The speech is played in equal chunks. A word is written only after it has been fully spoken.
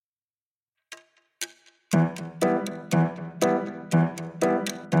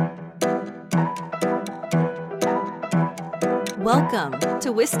Welcome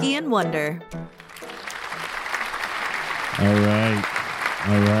to Whiskey and Wonder. All right.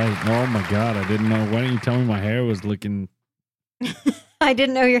 Oh my God, I didn't know. Why didn't you tell me my hair was looking? I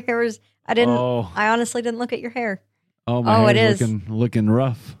didn't know your hair was. I didn't. Oh. I honestly didn't look at your hair. Oh, my it hair's is. looking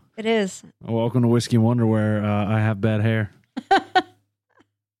rough. It is. Welcome to Whiskey and Wonder, where I have bad hair.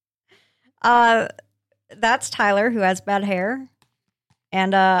 That's Tyler, who has bad hair,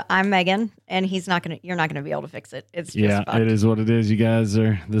 and I'm Megan, and you're not gonna be able to fix it. It's just fucked. It is what it is. You guys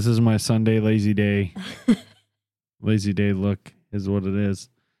are. This is my Sunday lazy day. Lazy day look is what it is.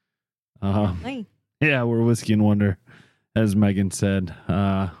 Hey. Yeah, we're Whiskey and Wonder, as Megan said,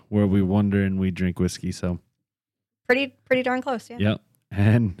 where we wonder and we drink whiskey. So Pretty darn close, yeah. yep.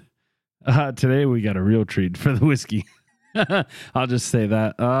 And today we got a real treat for the whiskey. I'll just say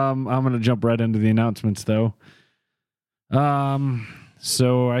that. I'm going to jump right into the announcements, though.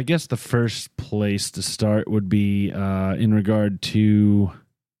 So I guess the first place to start would be in regard to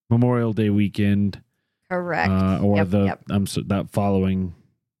Memorial Day weekend. Correct. That following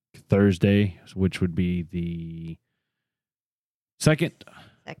Thursday, which would be the 2nd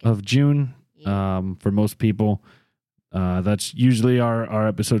of June. For most people, that's usually our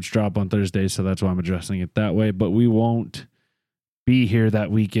episodes drop on Thursday, so that's why I'm addressing it that way. But we won't be here that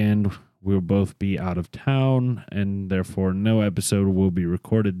weekend. We'll both be out of town, and therefore no episode will be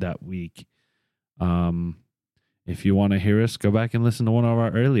recorded that week. If you want to hear us, go back and listen to one of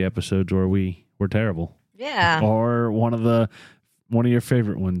our early episodes where we were terrible. Yeah. Or one of your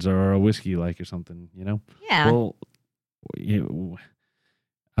favorite ones, or a whiskey like or something, you know? Yeah.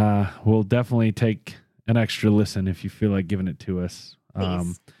 We'll definitely take an extra listen if you feel like giving it to us.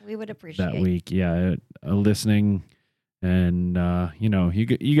 Please. We would appreciate that week. Yeah, listening, and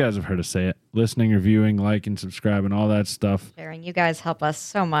you guys have heard us say it: listening, reviewing, liking, subscribing, all that stuff. Sharing. You guys help us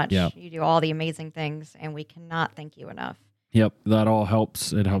so much. Yep. You do all the amazing things, and we cannot thank you enough. Yep, that all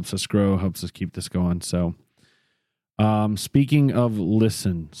helps. It helps us grow, helps us keep this going. So, speaking of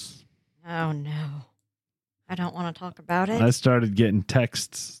listens. Oh, no. I don't want to talk about it. I started getting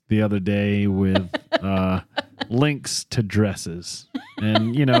texts the other day with links to dresses.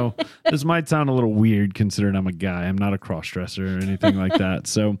 And, this might sound a little weird considering I'm a guy. I'm not a cross-dresser or anything like that.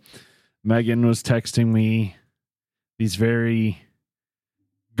 So Megan was texting me these very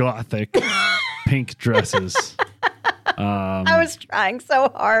gothic pink dresses. I was trying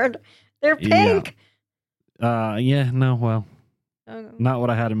so hard. They're pink. Not what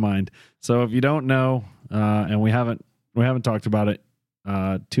I had in mind. So if you don't know, and we haven't talked about it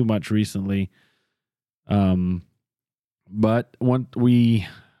too much recently, but once we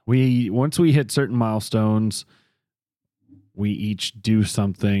hit certain milestones, we each do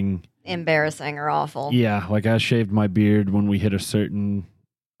something embarrassing or awful. Yeah, like I shaved my beard when we hit a certain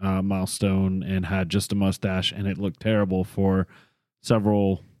milestone and had just a mustache, and it looked terrible for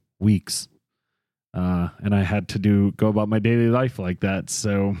several weeks. And I had to go about my daily life like that.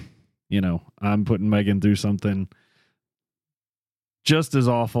 So, I'm putting Megan through something just as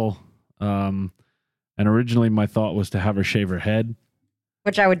awful. And originally my thought was to have her shave her head.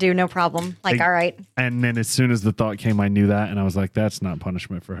 Which I would do, no problem. All right. And then as soon as the thought came, I knew that. And I was like, that's not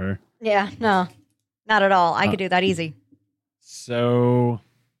punishment for her. Yeah, no, not at all. I could do that easy. So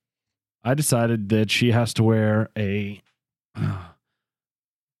I decided that she has to wear a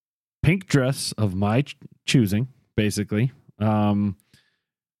pink dress of my choosing, basically.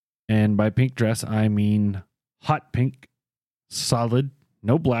 And by pink dress, I mean hot pink, solid,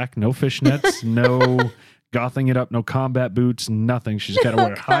 no black, no fishnets, no gothing it up, no combat boots, nothing. She's got to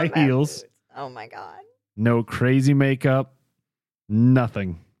wear high heels. Boots. Oh my God. No crazy makeup,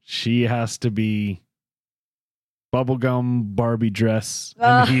 nothing. She has to be bubblegum Barbie dress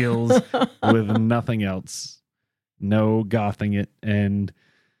and heels with nothing else. No gothing it. And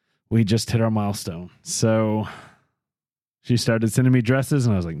we just hit our milestone. So she started sending me dresses,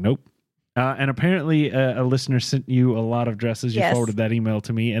 and I was like, nope. And apparently a listener sent you a lot of dresses. You forwarded that email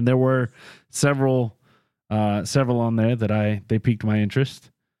to me, and there were several on there that they piqued my interest.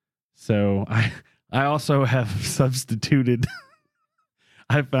 So I also have substituted.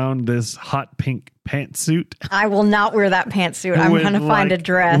 I found this hot pink pantsuit. I will not wear that pantsuit. I'm going to find a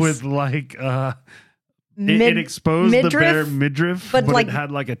dress with it exposed the bare midriff, but it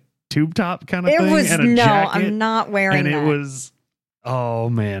had like a tube top kind of thing. And a jacket, I'm not wearing that. And it was, oh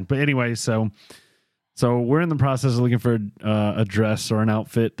man. But anyway, so we're in the process of looking for a dress or an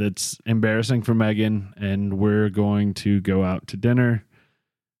outfit that's embarrassing for Megan, and we're going to go out to dinner,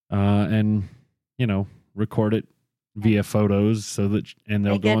 and record it via photos and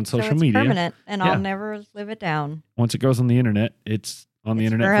they'll go on social media. Permanent, and I'll never live it down. Once it goes on the internet, it's on the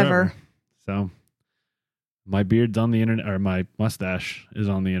internet forever. So my beard's on the internet, or my mustache is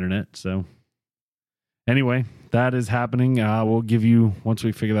on the internet. So anyway, that is happening. We'll give you, once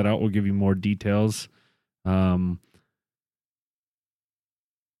we figure that out, we'll give you more details. We got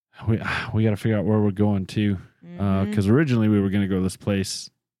to figure out where we're going to, because originally we were going to go to this place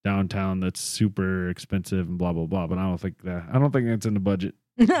downtown that's super expensive and blah blah blah. But I don't think that's in the budget.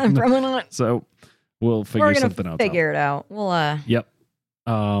 Probably not. So we'll figure something out. Figure it out. We'll Yep.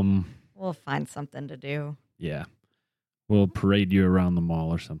 We'll find something to do. Yeah. We'll parade you around the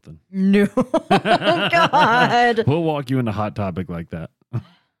mall or something. No. God. We'll walk you into Hot Topic like that.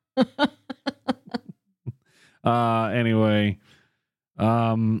 Anyway,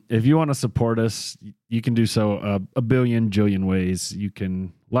 if you want to support us, you can do so a billion jillion ways. You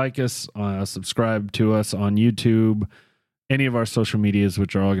can like us, subscribe to us on YouTube, any of our social medias,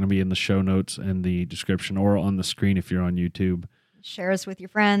 which are all going to be in the show notes and the description, or on the screen if you're on YouTube. Share us with your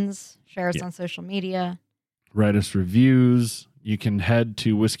friends. Share us on social media. Write us reviews. You can head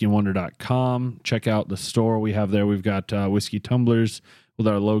to whiskeyandwonder.com. Check out the store we have there. We've got whiskey tumblers with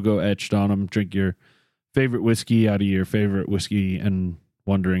our logo etched on them. Drink your favorite whiskey out of your favorite Whiskey and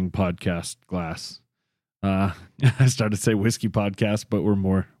Wondering podcast glass. I started to say whiskey podcast, but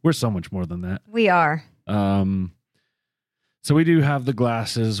we're so much more than that. We are. So we do have the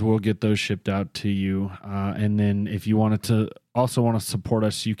glasses. We'll get those shipped out to you. And then if you want to support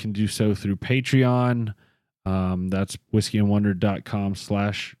us, you can do so through Patreon. That's whiskeyandwonder.com/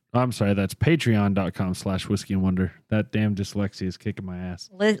 that's patreon.com/whiskeyandwonder. That damn dyslexia is kicking my ass.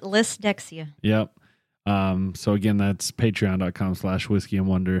 Lysdexia. Yep. So again, that's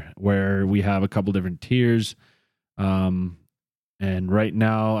patreon.com/whiskeyandwonder, where we have a couple different tiers. And right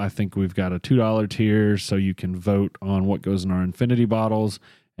now, I think we've got a $2 tier, so you can vote on what goes in our infinity bottles,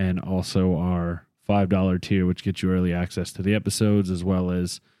 and also our $5 tier, which gets you early access to the episodes, as well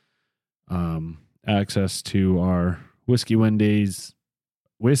as access to our Whiskey Wednesdays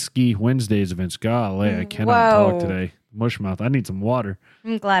events. Golly, I cannot talk today. Mushmouth. I need some water.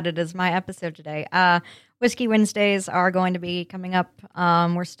 I'm glad it is my episode today. Whiskey Wednesdays are going to be coming up.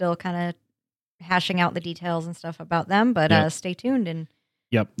 We're still kind of hashing out the details and stuff about them, but stay tuned. And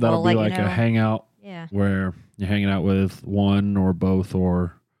that'll be like a hangout where you're hanging out with one or both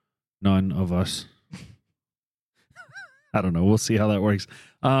or none of us. I don't know. We'll see how that works.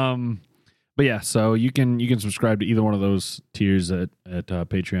 But yeah, so you can subscribe to either one of those tiers at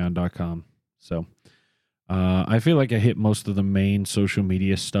patreon.com. So I feel like I hit most of the main social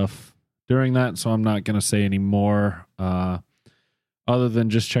media stuff during that, so I'm not going to say any more other than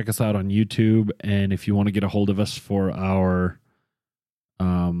just check us out on YouTube. And if you want to get a hold of us for our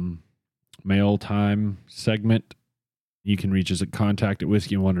mail time segment, you can reach us at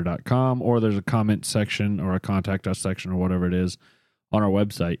contact@whiskeyandwonder.com, or there's a comment section or a contact us section or whatever it is on our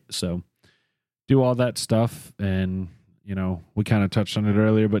website. So do all that stuff. And, we kind of touched on it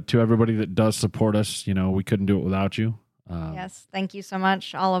earlier, but to everybody that does support us, we couldn't do it without you. Yes. Thank you so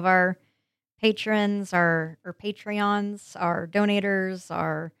much. All of our patrons, our Patreons, our donators,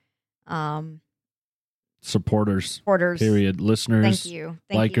 our supporters, period. Listeners. Thank you.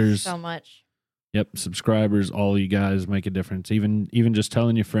 Thank you so much. Yep. Subscribers, all you guys make a difference. Even just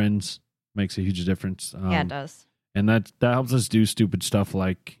telling your friends makes a huge difference. Yeah, it does. And that helps us do stupid stuff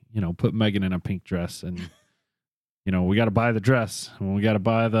like, put Megan in a pink dress, and, we got to buy the dress, and we got to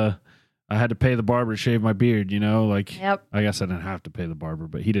buy I had to pay the barber to shave my beard, Yep. I guess I didn't have to pay the barber,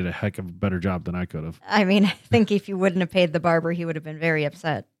 but he did a heck of a better job than I could have. I mean, I think if you wouldn't have paid the barber, he would have been very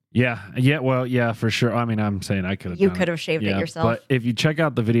upset. Yeah, well, yeah, for sure. I mean, I'm saying I could have. You could have shaved it yourself. But if you check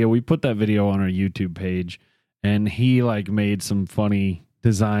out the video, we put that video on our YouTube page, and he made some funny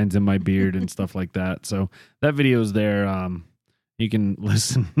designs in my beard and stuff like that. So that video is there. You can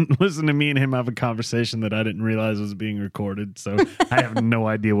listen to me and him have a conversation that I didn't realize was being recorded. So I have no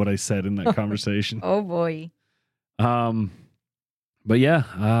idea what I said in that conversation. Oh boy. But yeah,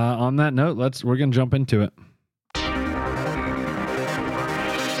 on that note, we're gonna jump into it.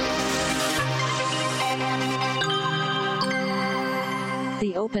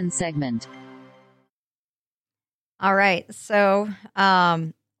 The open segment. All right. So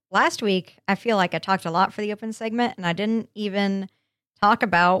last week, I feel like I talked a lot for the open segment, and I didn't even talk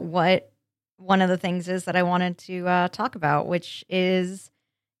about what one of the things is that I wanted to talk about, which is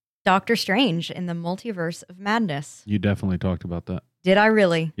Doctor Strange in the Multiverse of Madness. You definitely talked about that. Did I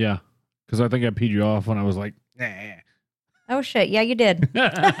really? Yeah. Because I think I peed you off when I was like, nah. Oh, shit. Yeah, you did.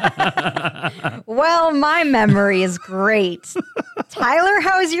 Well, my memory is great. Tyler,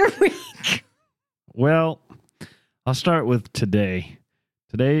 how's your week? Well, I'll start with today.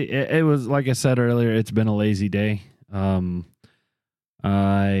 Today, it was, like I said earlier, it's been a lazy day. I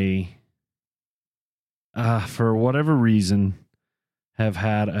for whatever reason, have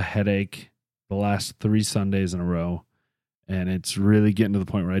had a headache the last 3 Sundays in a row. And it's really getting to the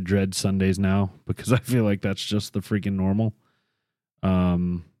point where I dread Sundays now because I feel like that's just the freaking normal.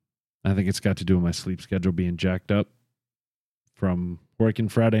 I think it's got to do with my sleep schedule being jacked up from working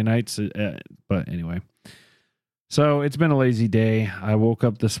Friday nights. But anyway, so it's been a lazy day. I woke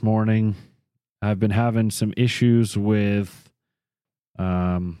up this morning. I've been having some issues with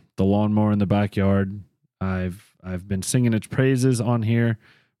the lawnmower in the backyard. I've been singing its praises on here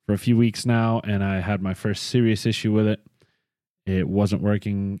for a few weeks now, and I had my first serious issue with it. It wasn't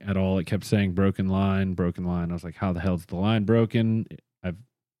working at all. It kept saying broken line, broken line. I was like, how the hell is the line broken? I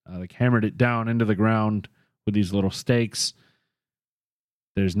like hammered it down into the ground with these little stakes.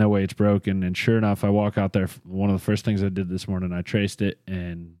 There's no way it's broken. And sure enough, I walk out there. One of the first things I did this morning, I traced it,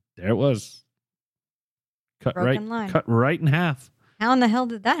 and there it was. Cut right in half. How in the hell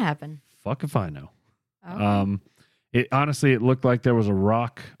did that happen? Fuck if I know. Oh. It honestly, it looked like there was a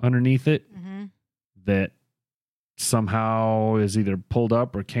rock underneath it that somehow is either pulled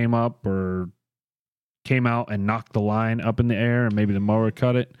up or came out and knocked the line up in the air, and maybe the mower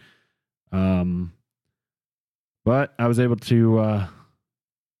cut it. But I was able to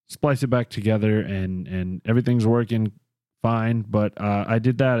splice it back together, and everything's working fine. But I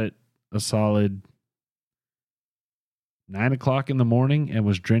did that at a solid 9 o'clock in the morning and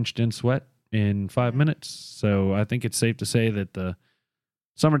was drenched in sweat in 5 minutes. So I think it's safe to say that the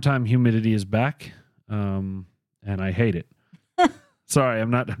summertime humidity is back, and I hate it. Sorry,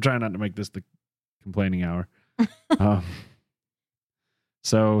 I'm trying not to make this the complaining hour.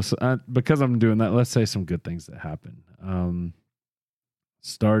 So because I'm doing that, let's say some good things that happen. I'm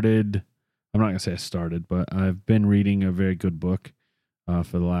not going to say I started, but I've been reading a very good book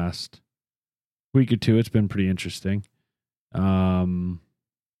for the last week or two. It's been pretty interesting.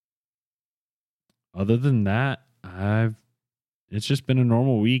 Other than that, it's just been a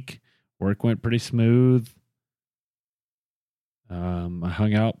normal week. Work went pretty smooth. I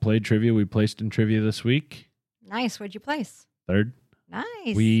hung out, played trivia. We placed in trivia this week. Nice. What'd you place? 3rd.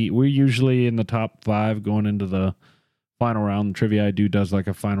 Nice. We're usually in the top 5 going into the final round. Trivia I do does like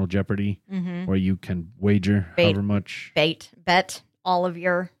a final Jeopardy where you can wager however much. Bet all of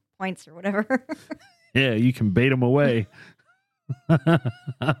your points or whatever. Yeah, you can bait them away.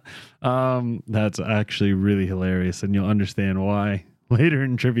 That's actually really hilarious, and you'll understand why later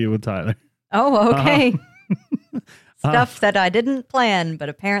in trivia with Tyler. Oh, okay. Stuff that I didn't plan, but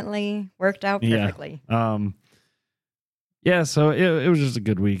apparently worked out perfectly. Yeah, so it was just a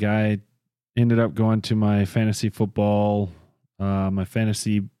good week. I ended up going to my fantasy football, my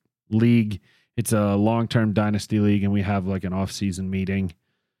fantasy league. It's a long-term dynasty league, and we have like an off-season meeting.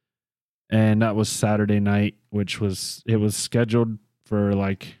 And that was Saturday night, it was scheduled for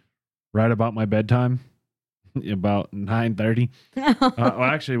like right about my bedtime, about 9:30. Well,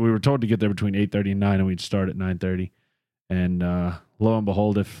 actually, we were told to get there between 8:30 and 9, and we'd start at 9:30. And lo and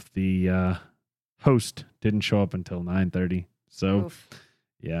behold, if the host didn't show up until 9:30, so oof.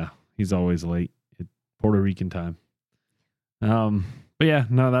 Yeah, he's always late at Puerto Rican time. But yeah,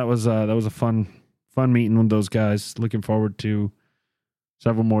 no, that was a fun meeting with those guys. Looking forward to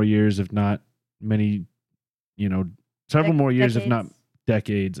several more years, if not many, several more years, if not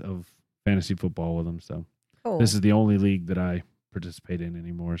decades of fantasy football with them. So cool. This is the only league that I participate in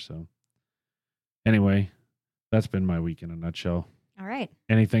anymore. So anyway, that's been my week in a nutshell. All right.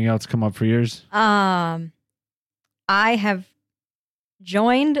 Anything else come up for yours? I have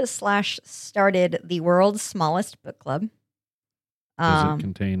joined/started the world's smallest book club. Does it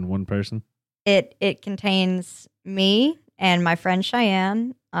contain one person? It contains me and my friend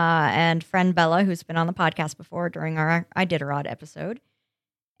Cheyenne, and friend Bella, who's been on the podcast before during our Iditarod episode.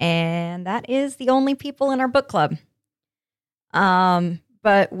 And that is the only people in our book club.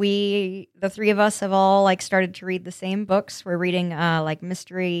 But the 3 of us have all started to read the same books. We're reading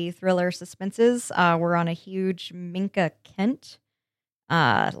mystery, thriller, suspenses. We're on a huge Minka Kent,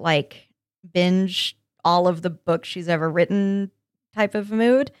 binge all of the books she's ever written type of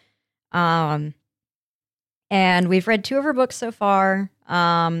mood. And we've read 2 of her books so far.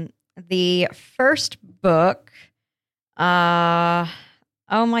 The first book, oh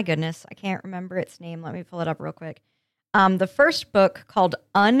my goodness, I can't remember its name. Let me pull it up real quick. The first book, called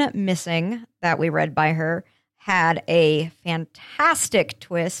Unmissing, that we read by her, had a fantastic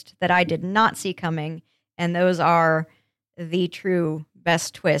twist that I did not see coming. And those are the true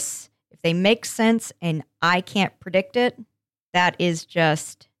best twists. If they make sense and I can't predict it, that is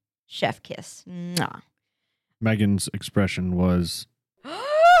just chef kiss. Mwah. Megan's expression was...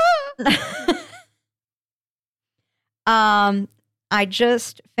 I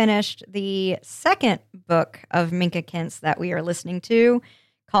just finished the second book of Minka Kent's that we are listening to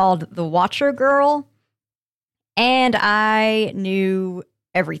called The Watcher Girl. And I knew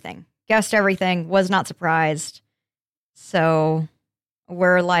everything, guessed everything, was not surprised. So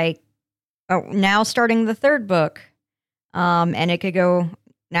we're like now starting the third book. And it could go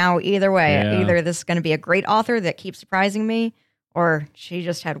now either way. Yeah. Either this is going to be a great author that keeps surprising me, or she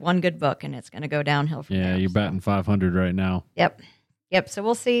just had one good book and it's going to go downhill from there. Yeah, you're batting 500 right now. Yep. So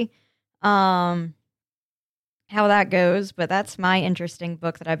we'll see how that goes. But that's my interesting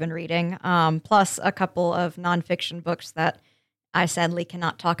book that I've been reading. Plus a couple of nonfiction books that I sadly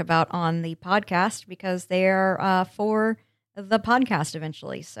cannot talk about on the podcast because they are for the podcast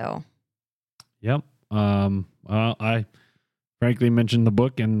eventually. So. Yep. I frankly mentioned the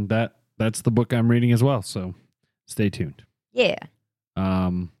book, and that's the book I'm reading as well. So stay tuned. Yeah.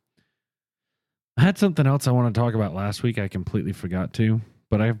 I had something else I want to talk about last week. I completely forgot to,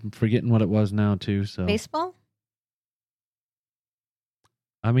 but I'm forgetting what it was now too. So Baseball?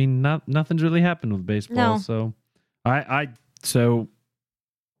 I mean, nothing's really happened with baseball. No. So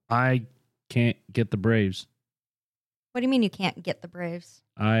I can't get the Braves. What do you mean you can't get the Braves?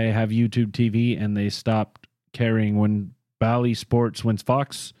 I have YouTube TV, and they stopped carrying when Bally Sports, when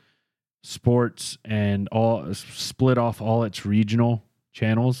Fox Sports and all split off all its regional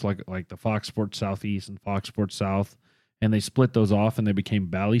channels, like the Fox Sports Southeast and Fox Sports South, and they split those off and they became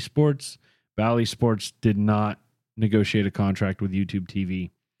Bally Sports. Bally Sports did not negotiate a contract with YouTube TV.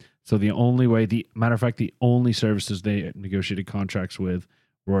 So the only services they negotiated contracts with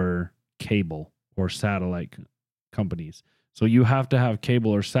were cable or satellite companies. So you have to have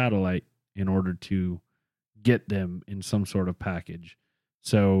cable or satellite in order to get them in some sort of package.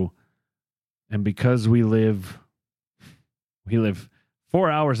 So, and because we live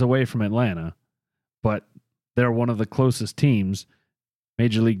 4 hours away from Atlanta, but they're one of the closest teams,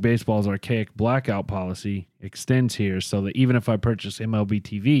 Major League Baseball's archaic blackout policy extends here so that even if I purchase MLB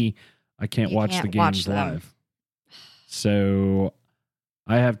TV, I can't watch the games live. So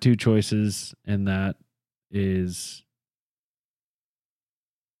I have two choices, and that is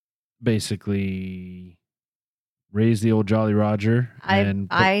basically raise the old Jolly Roger.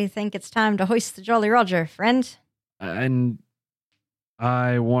 I think it's time to hoist the Jolly Roger, friend. And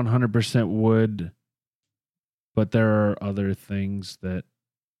I 100% would, but there are other things that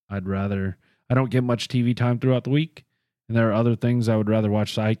I'd rather. I don't get much TV time throughout the week, and there are other things I would rather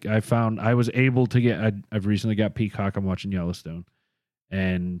watch. So I found I was able to get. I've recently got Peacock. I'm watching Yellowstone,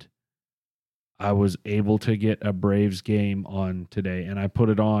 and I was able to get a Braves game on today, and I put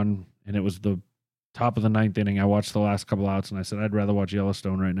it on, and it was the top of the ninth inning. I watched the last couple outs, and I said I'd rather watch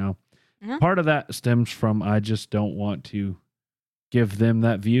Yellowstone right now. Mm-hmm. Part of that stems from I just don't want to give them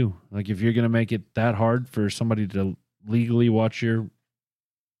that view. Like, if you're going to make it that hard for somebody to legally watch your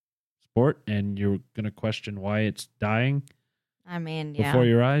sport and you're going to question why it's dying before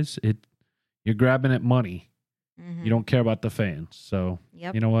your eyes, you're grabbing at money. Mm-hmm. You don't care about the fans. So,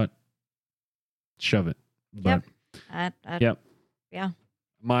 Yep. you know what? Shove it. But, Yep. Yeah.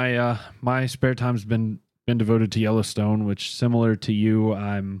 My spare time's been devoted to Yellowstone, which, similar to you,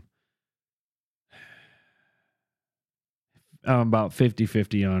 I'm about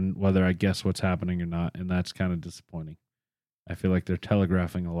 50-50 on whether I guess what's happening or not, and that's kind of disappointing. I feel like they're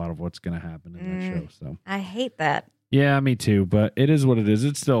telegraphing a lot of what's going to happen in that show. So I hate that. yeah, me too, but it is what it is.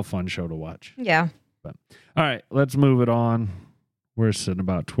 It's still a fun show to watch. Yeah. But all right, let's move it on. We're sitting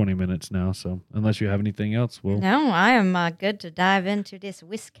about 20 minutes now, so unless you have anything else, we'll... No, I am good to dive into this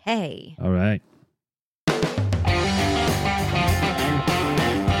whiskey. All right.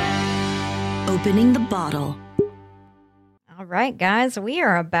 Opening the bottle. All right, guys, we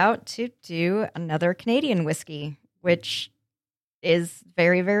are about to do another Canadian whiskey, which is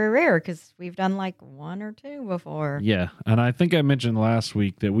very, very rare because we've done like one or two before. Yeah, and I think I mentioned last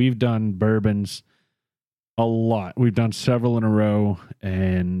week that we've done bourbons a lot. We've done several in a row,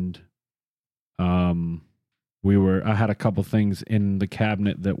 and I had a couple things in the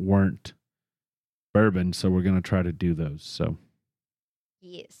cabinet that weren't bourbon, so we're going to try to do those. So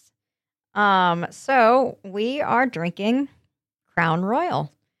Yes. So we are drinking Crown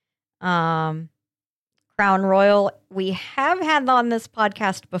Royal. Crown Royal, we have had on this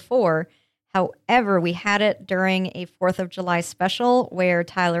podcast before. However, we had it during a 4th of July special where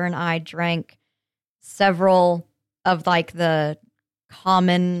Tyler and I drank several of like the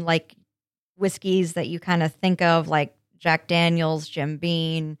common like whiskeys that you kind of think of, like Jack Daniels, Jim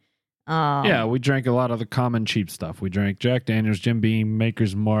Beam. yeah, we drank a lot of the common cheap stuff. We drank Jack Daniels, Jim Beam,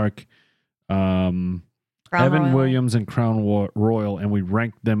 Maker's Mark, Evan Royal. Williams, and Crown Royal, and we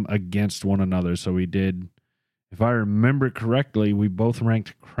ranked them against one another. So we did if I remember correctly, we both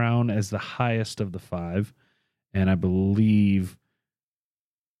ranked Crown as the highest of the 5. And I believe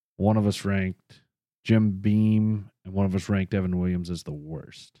one of us ranked Jim Beam and one of us ranked Evan Williams as the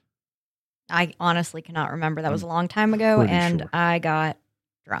worst. I honestly cannot remember. That was a long time ago, Pretty and sure. I got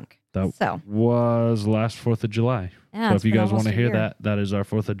drunk. That was last 4th of July. Yeah, So it's if you been guys want almost to a hear year. that, that is our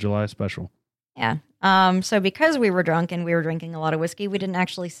 4th of July special. Yeah. So because we were drunk and we were drinking a lot of whiskey, we didn't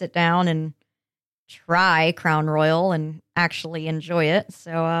actually sit down and try Crown Royal and actually enjoy it.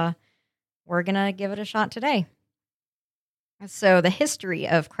 So we're going to give it a shot today. So the history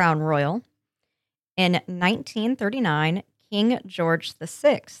of Crown Royal. In 1939, King George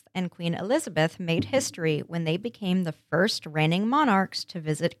VI and Queen Elizabeth made history when they became the first reigning monarchs to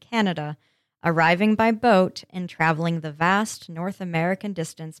visit Canada, arriving by boat and traveling the vast North American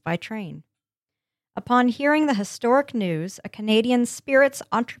distance by train. Upon hearing the historic news, a Canadian spirits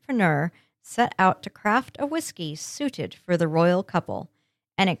entrepreneur set out to craft a whiskey suited for the royal couple,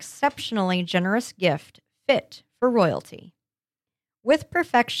 an exceptionally generous gift fit for royalty. With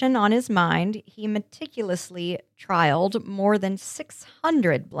perfection on his mind, he meticulously trialed more than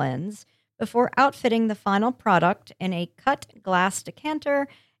 600 blends before outfitting the final product in a cut glass decanter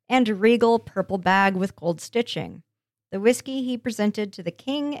and regal purple bag with gold stitching. The whiskey he presented to the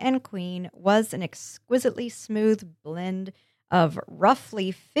king and queen was an exquisitely smooth blend of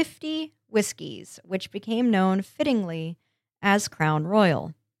roughly 50 whiskeys, which became known fittingly as Crown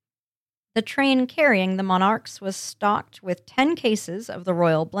Royal. The train carrying the monarchs was stocked with 10 cases of the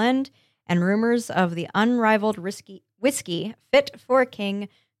royal blend, and rumors of the unrivaled whiskey fit for a king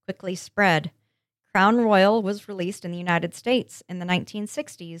quickly spread. Crown Royal was released in the United States in the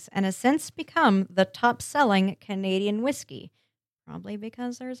 1960s and has since become the top-selling Canadian whiskey, probably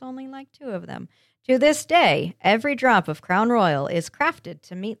because there's only like 2 of them. To this day, every drop of Crown Royal is crafted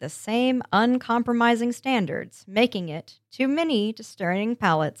to meet the same uncompromising standards, making it, to many discerning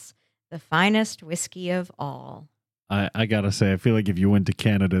palates, the finest whiskey of all. I gotta say, I feel like if you went to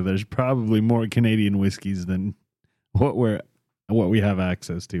Canada, there's probably more Canadian whiskeys than what we have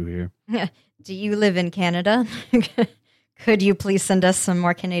access to here. Do you live in Canada? Could you please send us some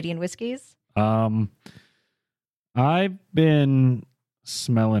more Canadian whiskeys? I've been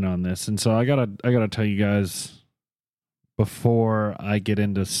smelling on this, and so I gotta tell you guys before I get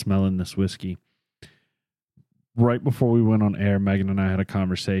into smelling this whiskey. Right before we went on air, Megan and I had a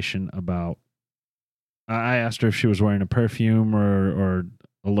conversation about. I asked her if she was wearing a perfume or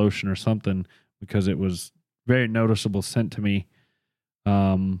a lotion or something because it was very noticeable scent to me.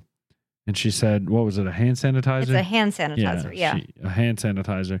 And she said, "What was it? A hand sanitizer?" It's a hand sanitizer. Yeah. A hand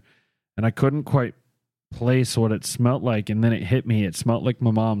sanitizer, and I couldn't quite place what it smelled like, and then it hit me. It smelled like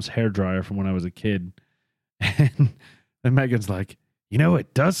my mom's hairdryer from when I was a kid. And then Megan's like,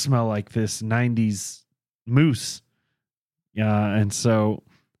 it does smell like this 90s mousse. And so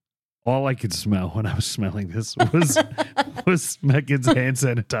all I could smell when I was smelling this was Megan's hand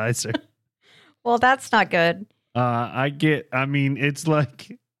sanitizer. Well, that's not good. It's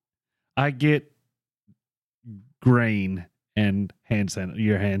like I get grain and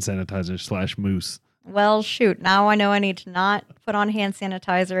your hand sanitizer / mousse. Well, shoot. Now I know I need to not put on hand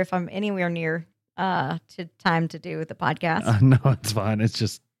sanitizer if I'm anywhere near to time to do the podcast. No, it's fine. It's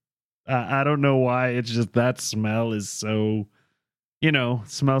just, I don't know why. It's just that smell is so,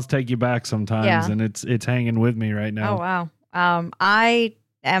 smells take you back sometimes, and it's hanging with me right now. Oh, wow. I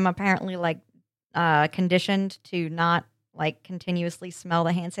am apparently conditioned to not continuously smell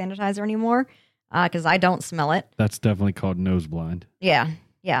the hand sanitizer anymore because I don't smell it. That's definitely called nose blind. Yeah,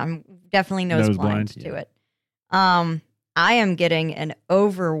 I'm definitely nose blind to it. I am getting an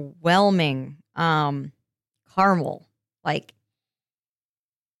overwhelming caramel.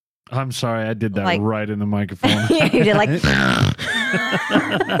 I'm sorry, I did that right in the microphone. You did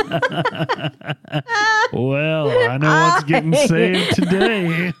Well, I know what's getting saved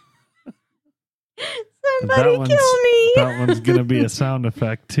today. Somebody kill me. That one's going to be a sound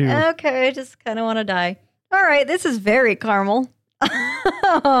effect, too. Okay, I just kind of want to die. All right, this is very caramel.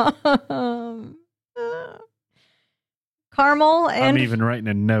 Caramel and... I'm even writing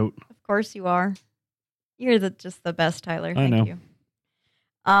a note. Of course you are. You're just the best, Tyler. I know. Thank you.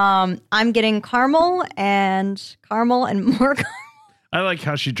 I'm getting caramel and more caramel. I like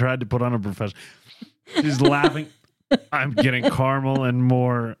how she tried to put on a professional. She's laughing. I'm getting caramel and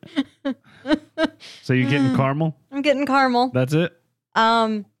more. So you're getting caramel? I'm getting caramel. That's it?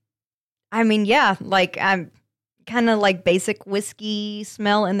 Yeah, I'm kind of basic whiskey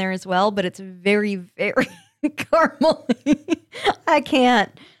smell in there as well, but it's very, very caramely. I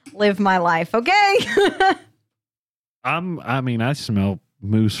can't live my life, okay? I smell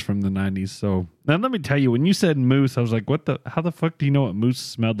Moose from the 90s. So now let me tell you, when you said moose, I was like, how the fuck do you know what moose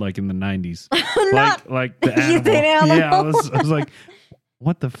smelled like in the 90s? like the animal. The animal. Yeah, I was like,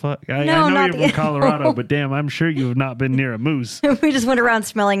 what the fuck? I No, know not you're the from Colorado, but damn, I'm sure you have not been near a moose. We just went around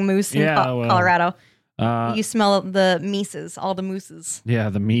smelling moose in Yeah, well, Colorado. You smell the meeses, all the mooses. Yeah,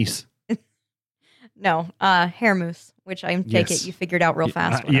 the meese. No, hair moose, which I take Yes. it you figured out real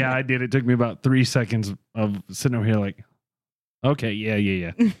fast. I did. It took me about 3 seconds of sitting over here like, okay,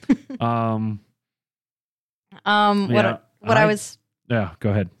 yeah. What I was Yeah,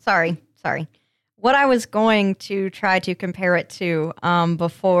 go ahead. sorry. What I was going to try to compare it to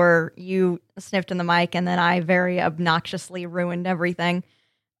before you sniffed in the mic and then I very obnoxiously ruined everything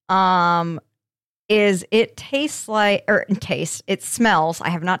is it tastes like, it smells, I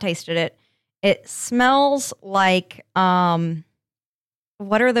have not tasted it. It smells like,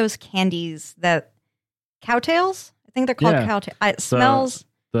 what are those candies that, cowtails? I think they're called Yeah. cowtails. It smells,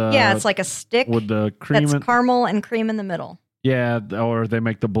 it's like a stick with the cream. that's caramel and cream in the middle. Yeah, or they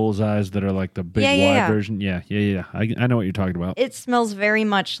make the bullseyes that are like the big wide version. Yeah. I know what you're talking about. It smells very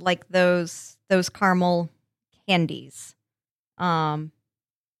much like those caramel candies. So,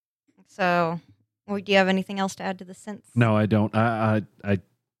 do you have anything else to add to the scents? No, I don't.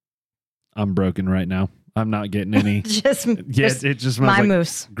 I'm broken right now. I'm not getting any. just it just smells my like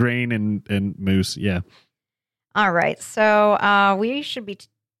moose. grain and moose. Yeah. All right, so we should be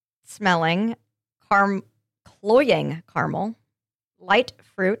smelling cloying caramel, light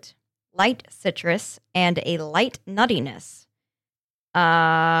fruit, light citrus, and a light nuttiness.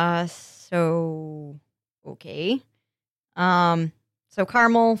 Okay. So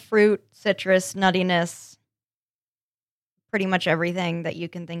caramel, fruit, citrus, nuttiness, pretty much everything that you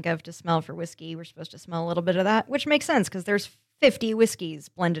can think of to smell for whiskey. We're supposed to smell a little bit of that, which makes sense because there's 50 whiskeys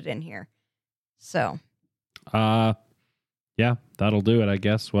blended in here. So. Yeah, that'll do it, I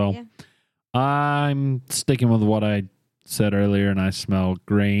guess. Well, Yeah. I'm sticking with what I said earlier, and I smell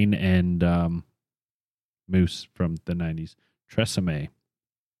grain and moose from the 90s. Tresemme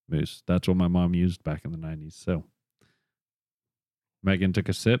moose. That's what my mom used back in the 90s. So Megan took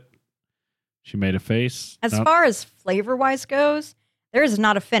a sip. She made a face. As far as flavor-wise goes, there is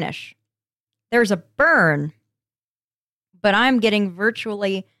not a finish. There's a burn, but I'm getting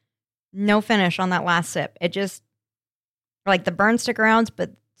virtually no finish on that last sip. It just, like the burn sticks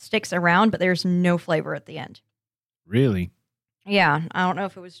around, but there's no flavor at the end. Really? Yeah, I don't know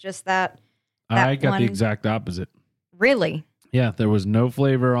if it was just that I got one. the exact opposite. Really? Yeah, there was no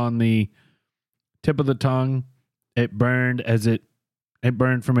flavor on the tip of the tongue. It burned it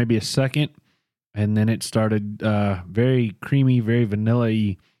burned for maybe a second, and then it started very creamy, very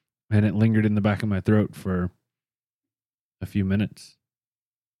vanilla-y, and it lingered in the back of my throat for a few minutes.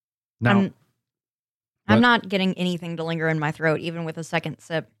 Now, I'm not getting anything to linger in my throat, even with a second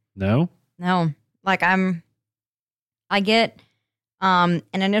sip. No? No. Like I get an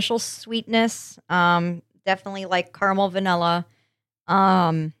initial sweetness, definitely like caramel vanilla.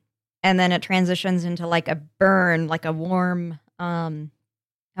 And then it transitions into like a burn, like a warming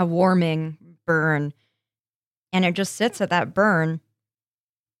burn. And it just sits at that burn.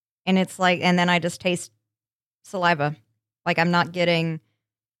 And it's like, and then I just taste saliva. Like I'm not getting.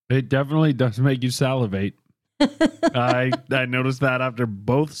 It definitely does make you salivate. I noticed that after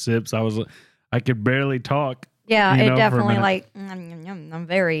both sips. I could barely talk. Yeah, You it know, for a definitely minute. like I'm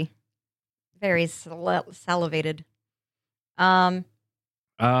very, very salivated. That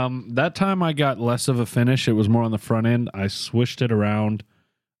time I got less of a finish. It was more on the front end. I swished it around.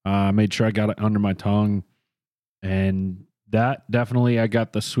 Made sure I got it under my tongue, and that definitely I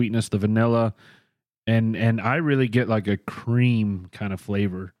got the sweetness, the vanilla, and I really get like a cream kind of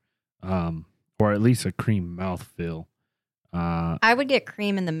flavor, or at least a cream mouthfeel. I would get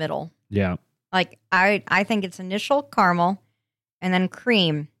cream in the middle. Yeah. Like I think it's initial caramel and then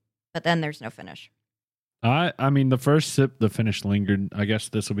cream, but then there's no finish. I mean, the first sip, the finish lingered. I guess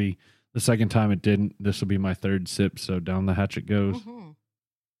this will be the second time it didn't. This will be my third sip, so down the hatch it goes.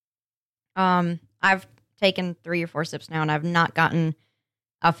 I've taken 3 or 4 sips now, and I've not gotten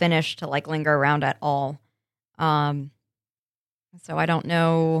a finish to like linger around at all. So I don't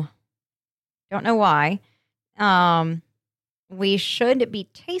know why. We should be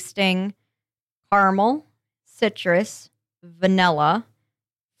tasting caramel, citrus, vanilla,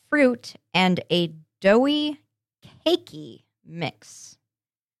 fruit, and a doughy, cakey mix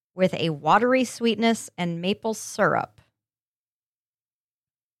with a watery sweetness and maple syrup.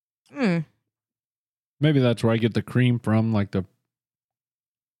 Maybe that's where I get the cream from, like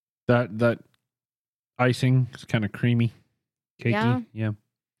that icing is kind of creamy, cakey. Yeah.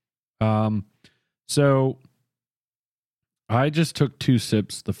 So I just took 2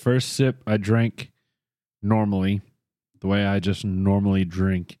 sips. The first sip I drank normally, the way I just normally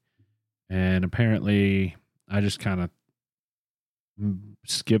drink. And apparently I just kind of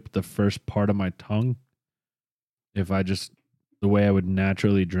skipped the first part of my tongue. The way I would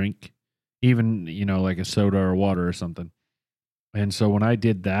naturally drink, even, like a soda or water or something. And so when I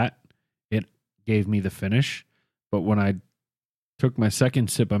did that, it gave me the finish. But when I took my second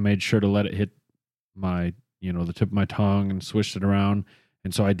sip, I made sure to let it hit my, the tip of my tongue and swished it around.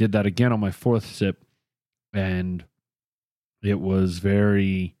 And so I did that again on my 4th sip, and it was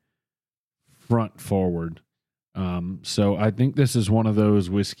very front forward. So I think this is one of those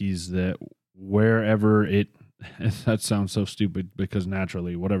whiskeys that wherever that sounds so stupid because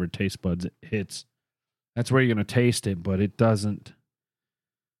naturally whatever taste buds it hits, that's where you're going to taste it, but it doesn't.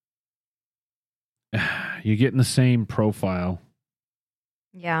 You're getting the same profile.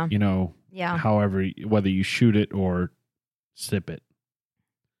 Yeah. Yeah. However, whether you shoot it or sip it.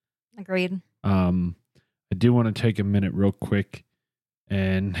 Agreed. I do want to take a minute real quick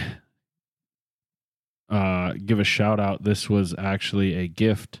and give a shout out. This was actually a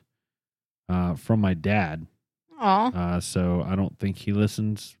gift from my dad. Aw. So I don't think he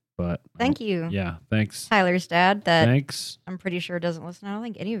listens, but Thank you. Yeah, thanks. Tyler's dad that Thanks. I'm pretty sure doesn't listen. I don't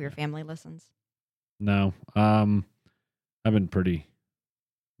think any of your family listens. No. I've been pretty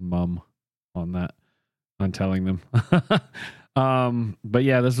mum on that, on telling them. But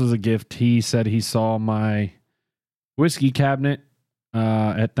yeah, this was a gift. He said he saw my whiskey cabinet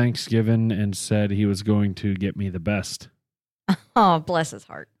at Thanksgiving and said he was going to get me the best. Oh, bless his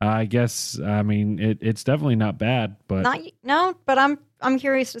heart. I guess, it's definitely not bad, but but I'm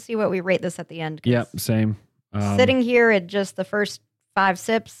curious to see what we rate this at the end. Yep, same. Sitting here at just the first 5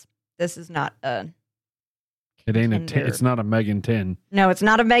 sips, this is not a it ain't contender. it's not a Megan 10. No, it's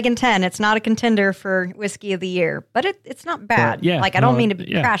not a Megan 10. It's not a contender for whiskey of the year, but it's not bad. But, yeah, I don't mean to be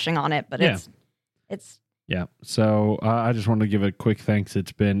crashing on it, but Yeah. it's Yeah. So I just wanted to give a quick thanks.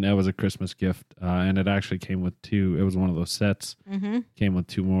 It was a Christmas gift, and it actually came with 2. It was one of those sets. mm-hmm. Came with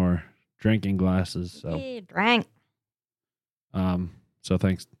 2 more drinking glasses. So, Yay, drank. So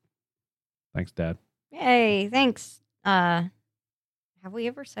thanks, Dad. Yay, thanks. Have we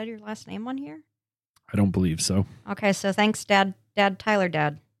ever said your last name on here? I don't believe so. Okay, so thanks, Dad, Tyler,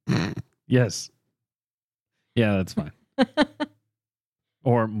 Dad. Yes. Yeah, that's fine.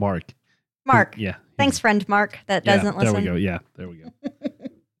 Or Mark. Mark. Yeah. Thanks, friend Mark, that doesn't listen. There we go. Yeah, there we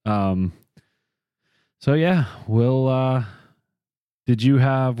go. So yeah, we'll. Did you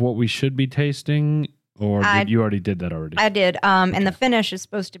have what we should be tasting, or you already did that already? I did. And the finish is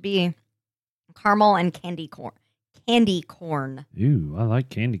supposed to be caramel and candy corn. Candy corn. Ooh, I like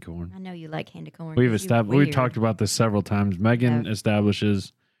candy corn. I know you like candy corn. We've talked about this several times. Megan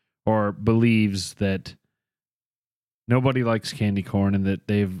establishes or believes that nobody likes candy corn, and that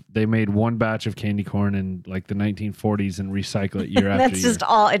they made one batch of candy corn in like the 1940s and recycle it year after year. That's just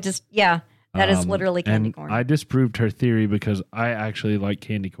all. That is literally candy and corn. I disproved her theory because I actually like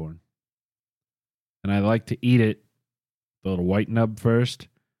candy corn, and I like to eat it, the little white nub first,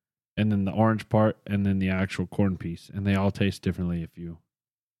 and then the orange part, and then the actual corn piece, and they all taste differently.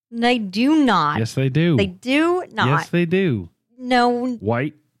 They do not. Yes, they do. They do not. Yes, they do. No.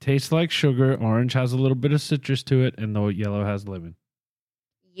 White tastes like sugar. Orange has a little bit of citrus to it, and the yellow has lemon.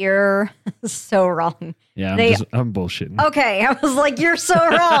 You're so wrong. Yeah, I'm bullshitting. Okay, I was like, you're so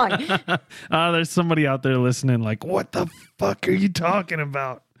wrong. There's somebody out there listening like, what the fuck are you talking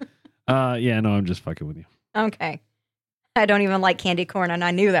about? Yeah, no, I'm just fucking with you. Okay. I don't even like candy corn, and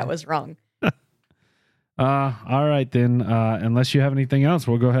I knew that was wrong. All right, then. Unless you have anything else,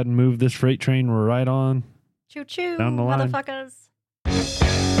 we'll go ahead and move this freight train right on. Choo-choo, down the line. motherfuckers.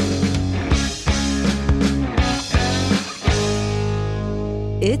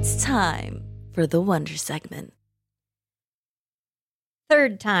 It's time for the Wonder segment.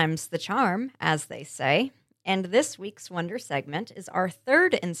 Third time's the charm, as they say. And this week's Wonder segment is our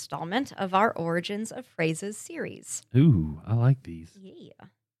 3rd installment of our Origins of Phrases series. Ooh, I like these. Yeah.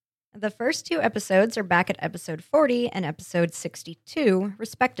 The first 2 episodes are back at episode 40 and episode 62,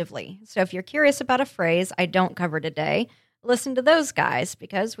 respectively. So if you're curious about a phrase I don't cover today, listen to those guys,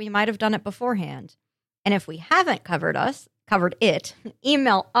 because we might have done it beforehand. And if we haven't covered it,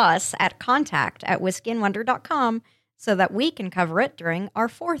 email us at contact@whiskeyandwonder.com so that we can cover it during our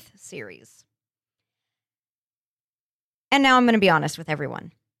 4th series. And now I'm going to be honest with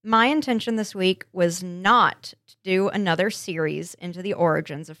everyone. My intention this week was not to do another series into the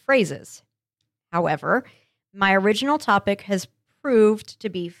origins of phrases. However, my original topic has proved to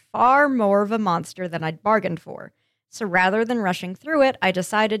be far more of a monster than I'd bargained for. So rather than rushing through it, I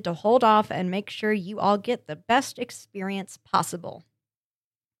decided to hold off and make sure you all get the best experience possible.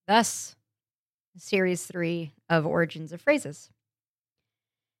 Thus, Series 3 of Origins of Phrases.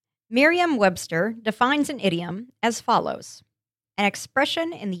 Merriam-Webster defines an idiom as follows: an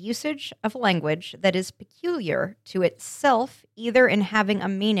expression in the usage of language that is peculiar to itself, either in having a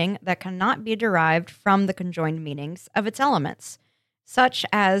meaning that cannot be derived from the conjoined meanings of its elements, such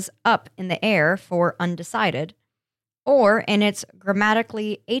as up in the air for undecided, or in its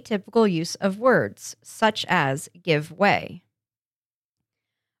grammatically atypical use of words, such as give way.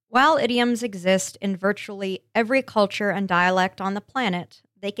 While idioms exist in virtually every culture and dialect on the planet,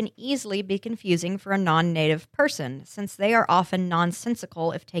 they can easily be confusing for a non-native person, since they are often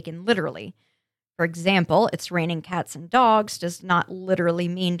nonsensical if taken literally. For example, "it's raining cats and dogs" does not literally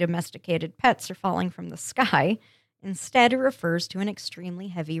mean domesticated pets are falling from the sky. Instead, it refers to an extremely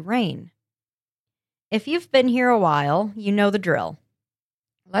heavy rain. If you've been here a while, you know the drill.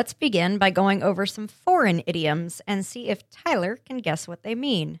 Let's begin by going over some foreign idioms and see if Tyler can guess what they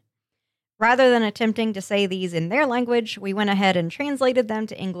mean. Rather than attempting to say these in their language, we went ahead and translated them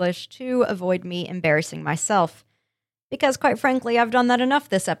to English to avoid me embarrassing myself. Because, quite frankly, I've done that enough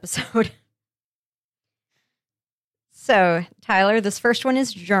this episode. So, Tyler, this first one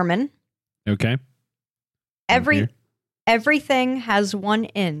is German. Okay. Everything has one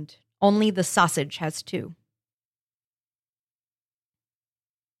end. Only the sausage has two.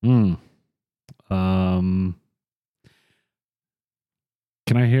 Can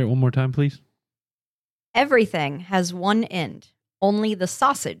I hear it one more time, please? Everything has one end. Only the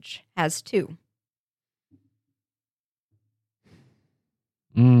sausage has two.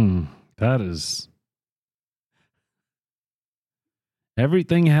 That is...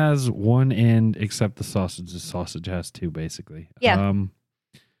 Everything has one end except the sausage. The sausage has two, basically. Yeah.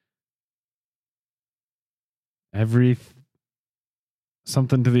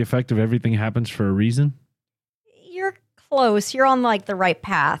 Something to the effect of everything happens for a reason? You're close. You're on like the right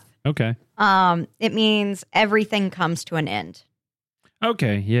path. Okay. It means everything comes to an end.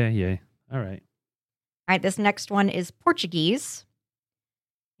 Okay. Yeah. All right. All right, this next one is Portuguese.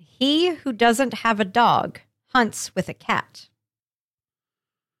 He who doesn't have a dog hunts with a cat.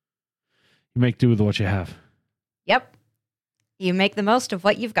 You make do with what you have. Yep. You make the most of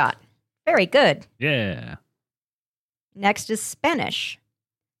what you've got. Very good. Yeah. Next is Spanish.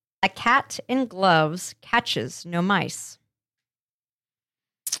 A cat in gloves catches no mice.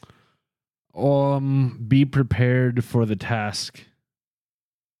 Be prepared for the task.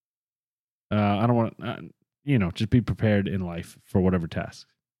 I don't want just be prepared in life for whatever task.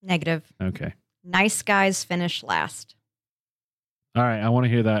 Negative. Okay. Nice guys finish last. All right. I want to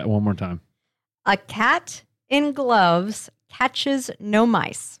hear that one more time. A cat in gloves catches no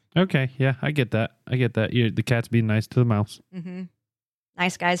mice. Okay. Yeah, I get that. The cat's being nice to the mouse. Mm-hmm.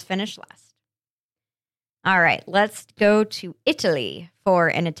 Nice guys finish last. All right, let's go to Italy for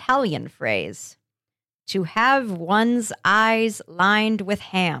an Italian phrase. To have one's eyes lined with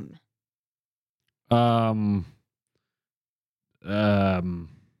ham.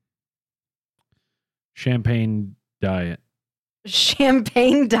 Champagne diet.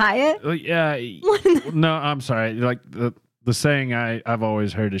 Champagne diet? Yeah. No, I'm sorry. Like the saying I've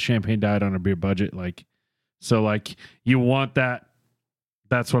always heard is champagne diet on a beer budget. Like, so like you want that.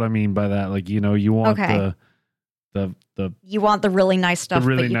 That's what I mean by that. Like, you want the you want the really nice stuff,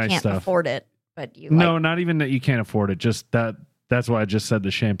 really but you nice can't stuff. afford it. But you not even that you can't afford it. Just that's why I just said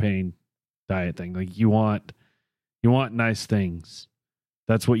the champagne diet thing. Like you want nice things.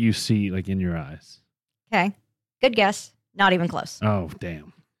 That's what you see like in your eyes. Okay. Good guess. Not even close. Oh,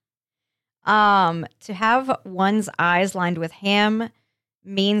 damn. To have one's eyes lined with ham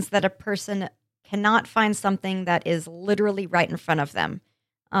means that a person cannot find something that is literally right in front of them.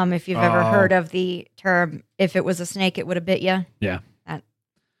 If you've ever heard of the term, if it was a snake, it would have bit you. Yeah. Same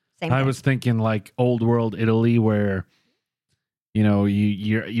I thing. was thinking like old world Italy where,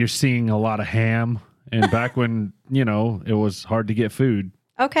 you're seeing a lot of ham. And back when, it was hard to get food.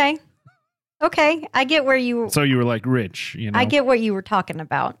 Okay. I get where you... So you were like rich, I get what you were talking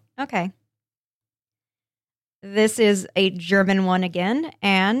about. Okay. This is a German one again,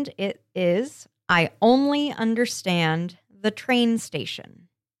 and it is, I only understand the train station.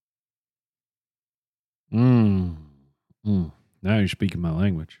 Now you're speaking my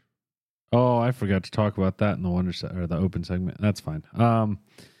language. Oh, I forgot to talk about that in the open segment. That's fine.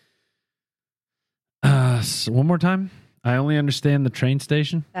 So one more time. I only understand the train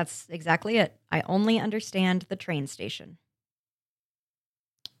station. That's exactly it. I only understand the train station.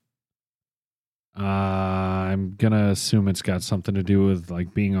 I'm gonna assume it's got something to do with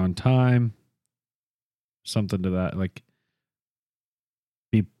like being on time. something to that? Like,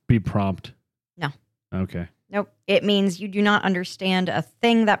 be prompt. No. Okay. Nope. It means you do not understand a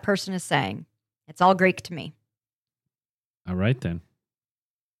thing that person is saying. It's all Greek to me. All right then.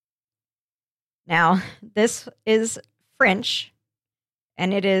 Now, this is French,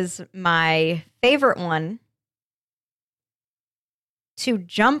 and it is my favorite one. To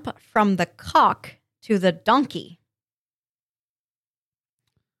jump from the cock to the donkey.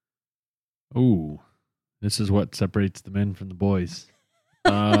 Ooh, this is what separates the men from the boys.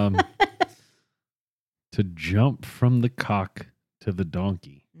 To jump from the cock to the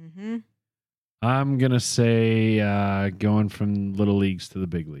donkey. Mm-hmm. I'm going to say going from little leagues to the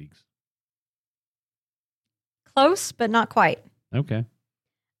big leagues. Close, but not quite. Okay.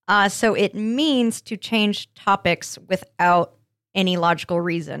 So it means to change topics without any logical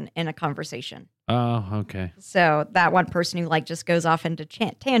reason in a conversation. Oh, okay. So that one person who like just goes off into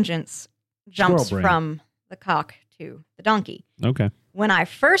tangents jumps Squirrel brain. from the cock to the donkey. Okay. When I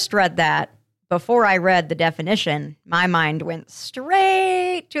first read that, before I read the definition, my mind went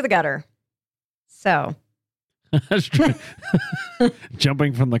straight to the gutter. So,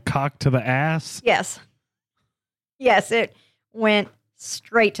 Jumping from the cock to the ass? yes. Yes, it went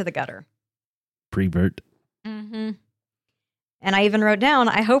straight to the gutter. Prevert. Mm-hmm. And I even wrote down,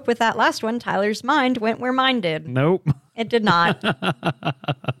 I hope with that last one, Tyler's mind went where mine did. Nope. It did not.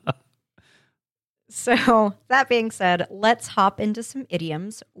 So, that being said, let's hop into some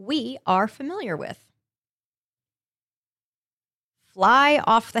idioms we are familiar with. Fly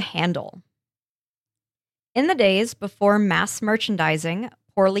off the handle. In the days before mass merchandising,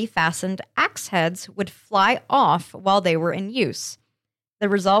 poorly fastened axe heads would fly off while they were in use. The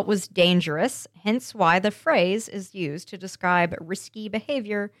result was dangerous, hence why the phrase is used to describe risky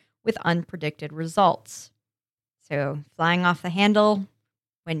behavior with unpredicted results. So, flying off the handle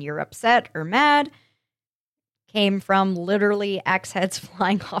when you're upset or mad came from literally axe heads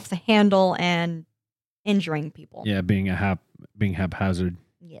flying off the handle and injuring people. Yeah, being haphazard.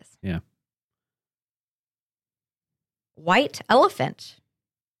 Yes. Yeah. White elephant.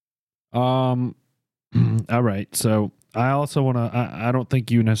 All right. So I also want to, I don't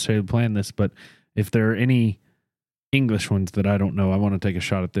think you necessarily planned this, but if there are any English ones that I don't know, I want to take a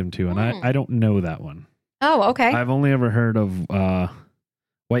shot at them too. And I don't know that one. Oh, okay. I've only ever heard of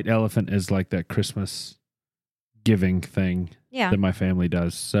white elephant is like that Christmas giving thing Yeah. that my family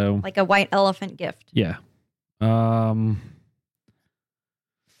does. So Like a white elephant gift. yeah.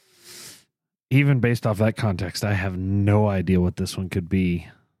 Even based off that context, I have no idea what this one could be.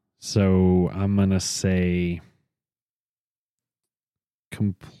 So I'm going to say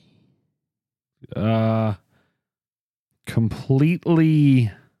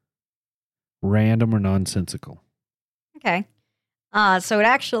completely random or nonsensical. Okay. So it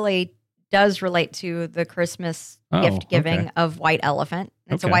actually does relate to the Christmas gift giving okay. of white elephant.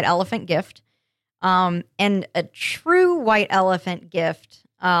 It's a Okay. white elephant gift. And a true white elephant gift,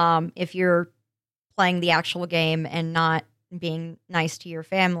 if you're playing the actual game and not being nice to your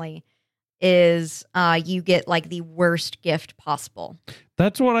family, is you get like the worst gift possible.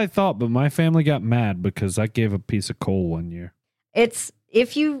 That's what I thought, but my family got mad because I gave a piece of coal one year. It's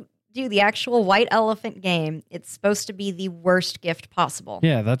if you do the actual white elephant game, it's supposed to be the worst gift possible.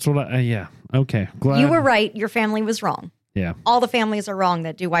 Yeah, that's what yeah. Okay. Glad. You were right. Your family was wrong. Yeah. All the families are wrong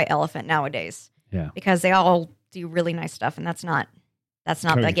that do white elephant nowadays. Yeah. Because they all do really nice stuff, and that's not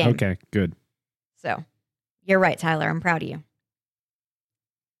the game. Okay, good. So you're right, Tyler. I'm proud of you.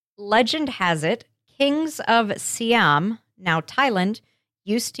 Legend has it, kings of Siam, now Thailand,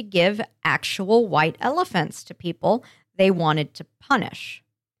 used to give actual white elephants to people they wanted to punish.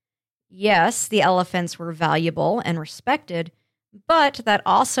 Yes, the elephants were valuable and respected, but that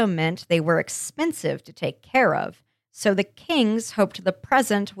also meant they were expensive to take care of. So the kings hoped the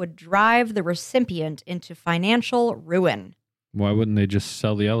present would drive the recipient into financial ruin. Why wouldn't they just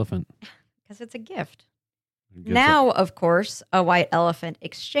sell the elephant? Because it's a gift. I guess Now, of course, a white elephant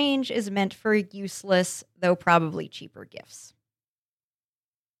exchange is meant for useless, though probably cheaper gifts.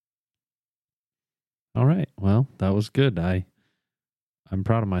 All right. Well, that was good. I'm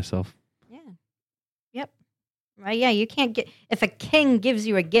proud of myself. Yeah. Yep. Right. Yeah. You can't get, if a king gives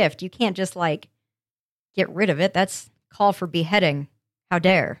you a gift, you can't just like get rid of it. That's call for beheading. How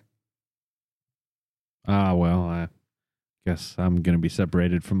dare. Well, I guess I'm going to be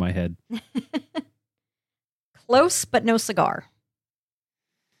separated from my head. Close, but no cigar.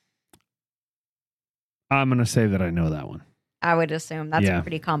 I'm going to say that I know that one. I would assume that's Yeah. a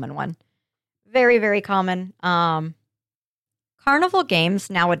pretty common one. Very, very common. Carnival games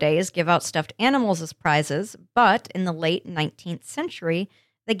nowadays give out stuffed animals as prizes, but in the late 19th century,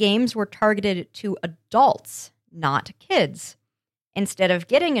 the games were targeted to adults, not kids. Instead of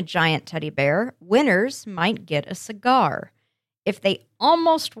getting a giant teddy bear, winners might get a cigar. If they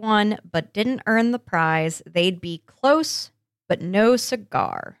almost won but didn't earn the prize, they'd be close but no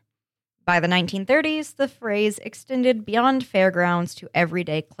cigar. By the 1930s, the phrase extended beyond fairgrounds to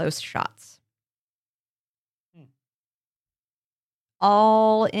everyday close shots.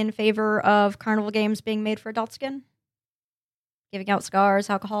 All in favor of carnival games being made for adults again? Giving out cigars,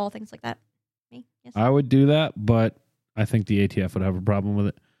 alcohol, things like that? Me? Yes. I would do that, but I think the ATF would have a problem with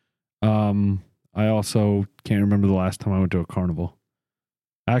it. I also can't remember the last time I went to a carnival.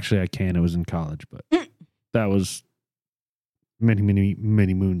 Actually, I can. It was in college, but that was many, many,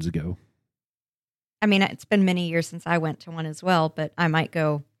 many moons ago. I mean, it's been many years since I went to one as well, but I might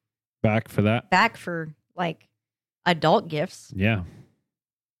go Back for that? back for like adult gifts. Yeah.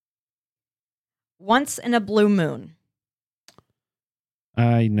 Once in a blue moon.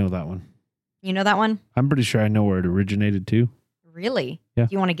 I know that one. You know that one? I'm pretty sure I know where it originated too. Really? Yeah. Do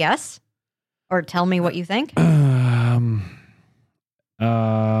you want to guess? Or tell me what you think?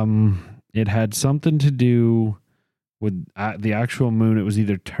 It had something to do with the actual moon. It was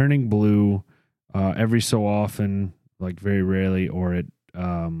either turning blue every so often, like very rarely, or it.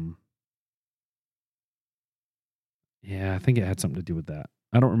 Yeah, I think it had something to do with that.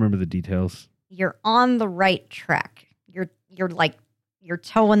 I don't remember the details. You're on the right track. You're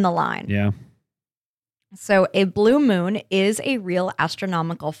towing the line. Yeah. So a blue moon is a real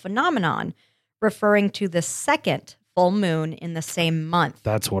astronomical phenomenon, referring to the second full moon in the same month.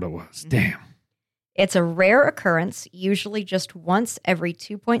 That's what it was. Damn. It's a rare occurrence, usually just once every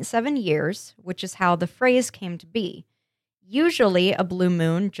 2.7 years, which is how the phrase came to be. Usually, a blue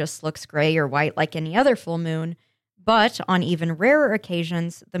moon just looks gray or white like any other full moon, but on even rarer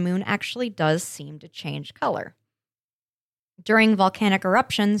occasions, the moon actually does seem to change color. During volcanic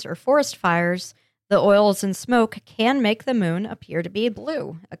eruptions or forest fires, the oils and smoke can make the moon appear to be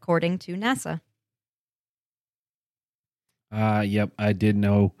blue, according to NASA. Yep, I did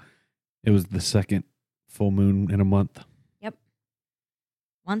know it was the second full moon in a month. Yep.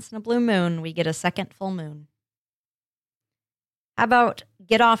 Once in a blue moon, we get a second full moon. How about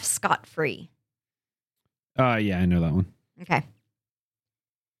get off scot-free? Yeah, I know that one. Okay.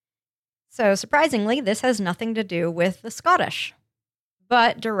 So, surprisingly, this has nothing to do with the Scottish,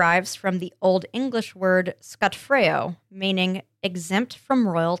 but derives from the Old English word scotfreo, meaning exempt from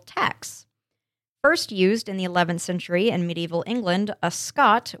royal tax. First used in the 11th century in medieval England, a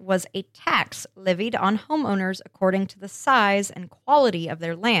scot was a tax levied on homeowners according to the size and quality of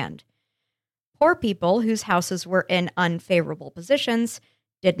their land. Poor people whose houses were in unfavorable positions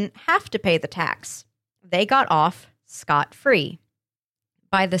didn't have to pay the tax. They got off scot-free.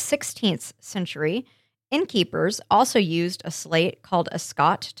 By the 16th century, innkeepers also used a slate called a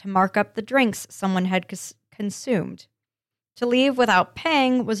scot to mark up the drinks someone had consumed. To leave without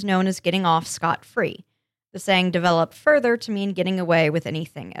paying was known as getting off scot-free. The saying developed further to mean getting away with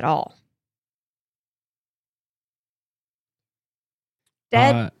anything at all.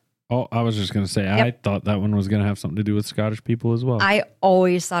 Dead. I was just going to say, Yep. I thought that one was going to have something to do with Scottish people as well. I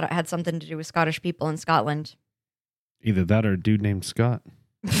always thought it had something to do with Scottish people in Scotland. Either that or a dude named Scott.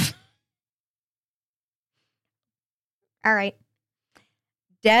 All right.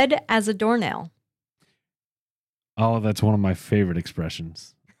 Dead as a doornail. Oh, that's one of my favorite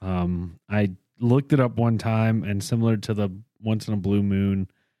expressions. I looked it up one time, and similar to the once in a blue moon,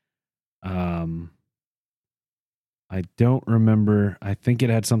 I don't remember. I think it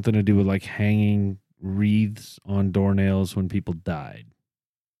had something to do with like hanging wreaths on doornails when people died.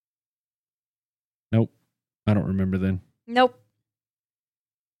 Nope. I don't remember then. Nope.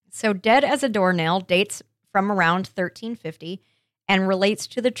 So dead as a doornail dates from around 1350 and relates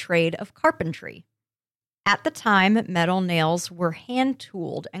to the trade of carpentry. At the time, metal nails were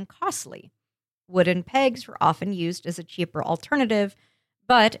hand-tooled and costly. Wooden pegs were often used as a cheaper alternative,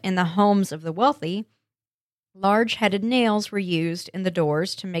 but in the homes of the wealthy, large-headed nails were used in the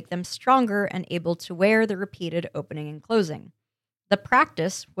doors to make them stronger and able to wear the repeated opening and closing. The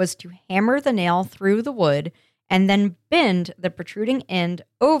practice was to hammer the nail through the wood and then bend the protruding end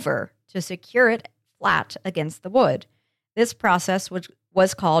over to secure it flat against the wood. This process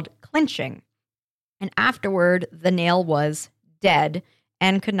was called clinching, and afterward the nail was dead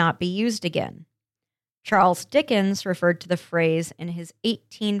and could not be used again. Charles Dickens referred to the phrase in his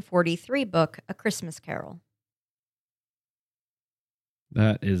 1843 book, A Christmas Carol.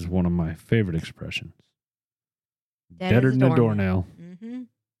 That is one of my favorite expressions. Dead Deader as a than a doornail. Mm-hmm.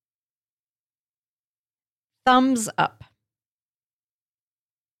 Thumbs up.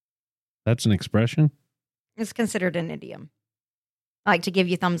 That's an expression? It's considered an idiom. Like to give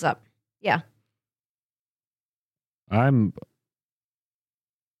you thumbs up. Yeah. I'm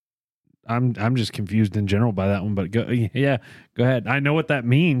just confused in general by that one, but go ahead. I know what that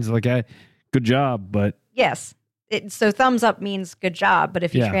means. Like good job, but Yes. So thumbs up means good job, but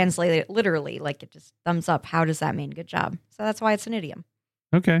if you Yeah. translate it literally, like it just thumbs up, how does that mean good job? So that's why it's an idiom.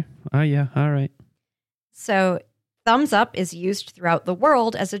 okay. Yeah, all right. So thumbs up is used throughout the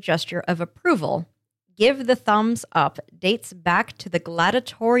world as a gesture of approval. Give the thumbs up dates back to the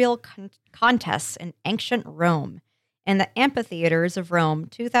gladiatorial contests in ancient Rome. In the amphitheaters of Rome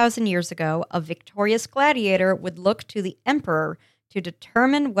 2,000 years ago, a victorious gladiator would look to the emperor to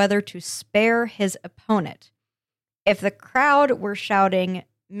determine whether to spare his opponent. If the crowd were shouting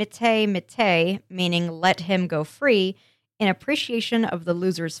 "Mite, mite," meaning let him go free, in appreciation of the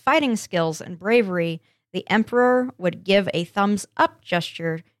loser's fighting skills and bravery, the emperor would give a thumbs up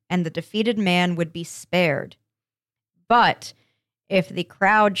gesture and the defeated man would be spared. But if the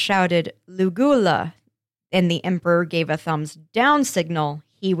crowd shouted "Lugula," and the emperor gave a thumbs down signal,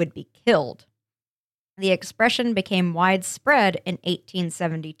 he would be killed. The expression became widespread in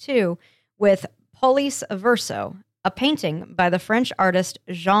 1872 with Police Verso, a painting by the French artist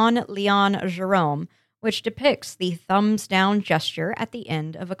Jean-Léon Gérôme, which depicts the thumbs down gesture at the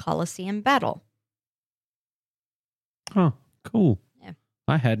end of a Colosseum battle. Oh, cool. Yeah.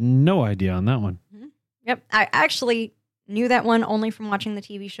 I had no idea on that one. Yep, I actually knew that one only from watching the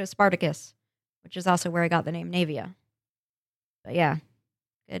TV show Spartacus, which is also where I got the name Navia. But yeah,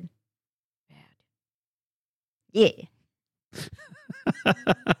 good. Bad. Yeah.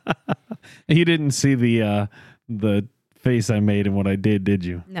 You didn't see the face I made and what I did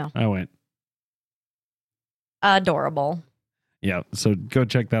you? No. I went, Adorable. yeah. So go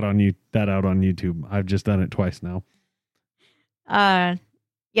check that out on YouTube. I've just done it twice now.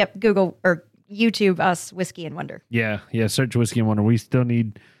 Yep, Google or YouTube us Whiskey and Wonder. Yeah. Search Whiskey and Wonder. We still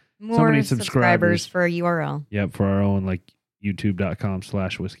need More many subscribers subscribers for a URL. Yep, for our own like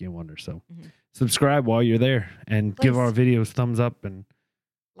youtube.com/whiskey and wonder. So Mhm. subscribe while you're there and give Please. our videos thumbs up and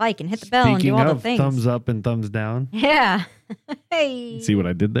Like and hit the bell and do speaking all the of things. thumbs up and thumbs down. Yeah. Hey. See what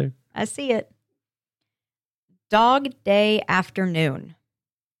I did there? I see it. Dog Day Afternoon.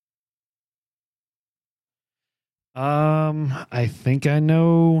 I think I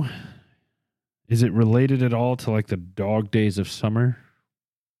know. Is it related at all to like the dog days of summer?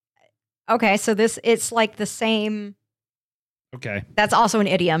 Okay, so it's like the same. Okay. That's also an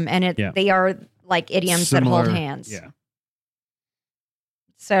idiom, and Yeah. they are like idioms that Similar- hold hands. Yeah.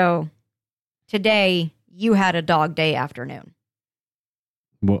 So today you had a dog day afternoon,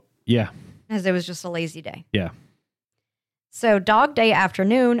 Well, yeah. as it was just a lazy day. Yeah. So Dog Day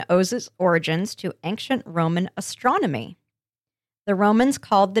Afternoon owes its origins to ancient Roman astronomy. The Romans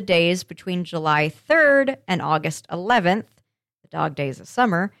called the days between July 3rd and August 11th, the dog days of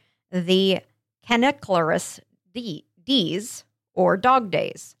summer, the Canicularis dies, or dog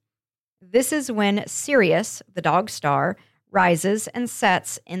days. This is when Sirius, the dog star, rises and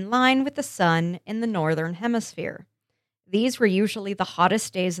sets in line with the sun in the northern hemisphere. These were usually the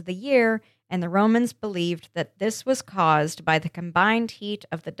hottest days of the year, and the Romans believed that this was caused by the combined heat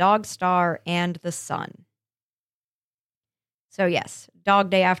of the dog star and the sun. So yes, Dog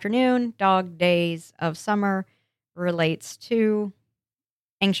Day Afternoon, Dog Days of Summer relates to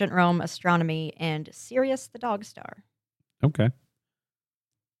ancient Rome astronomy and Sirius the dog star. Okay.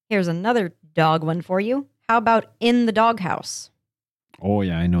 Here's another dog one for you. How about In the Doghouse? Oh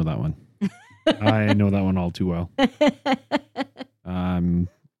yeah, I know that one. I know that one all too well.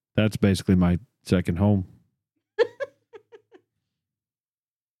 That's basically my second home.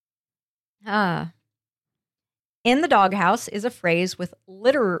 In the Doghouse is a phrase with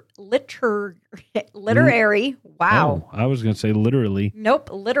literary. Wow. Oh, I was going to say literally. Nope,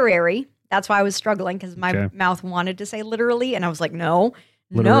 literary. That's why I was struggling because my Okay. mouth wanted to say literally, and I was like, no.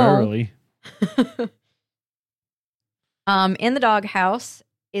 Literally. In the Doghouse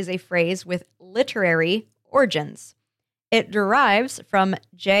is a phrase with literary origins. It derives from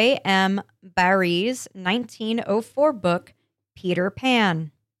J.M. Barrie's 1904 book, Peter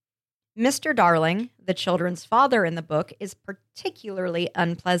Pan. Mr. Darling, the children's father in the book, is particularly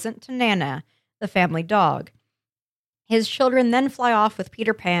unpleasant to Nana, the family dog. His children then fly off with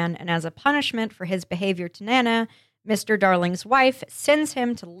Peter Pan, and as a punishment for his behavior to Nana, Mr. Darling's wife sends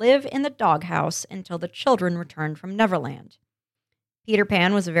him to live in the doghouse until the children return from Neverland. Peter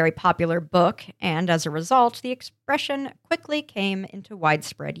Pan was a very popular book, and as a result, the expression quickly came into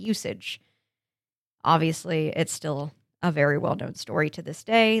widespread usage. Obviously, it's still a very well-known story to this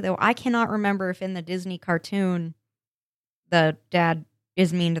day, though I cannot remember if in the Disney cartoon the dad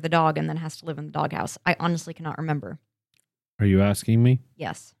is mean to the dog and then has to live in the doghouse. I honestly cannot remember. Are you asking me?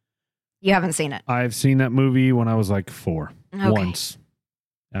 Yes. You haven't seen it. I've seen that movie when I was like 4. Okay. Once.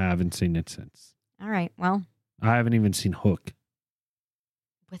 I haven't seen it since. All right. Well, I haven't even seen Hook.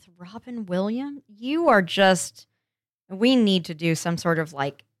 with Robin Williams, you are just. We need to do some sort of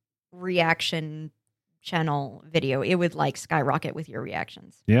like reaction channel video. It would like skyrocket with your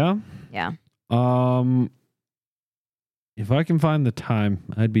reactions. Yeah? Yeah. If I can find the time,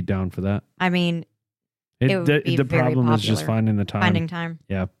 I'd be down for that. I mean, It would be The very problem is just popular. finding the time. finding time.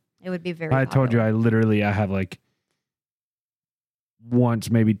 Yeah. It would be very I told you popular. I have like once,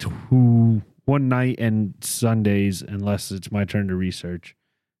 maybe one night and Sundays, unless it's my turn to research.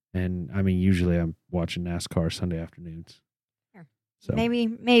 And I mean, usually I'm watching NASCAR Sunday afternoons. Sure. So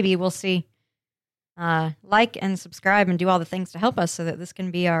Maybe we'll see. Like and subscribe and do all the things to help us so that this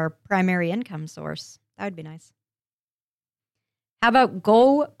can be our primary income source. That would be nice. How about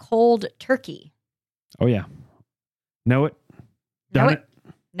go cold turkey? oh yeah. Know it. Know Done it.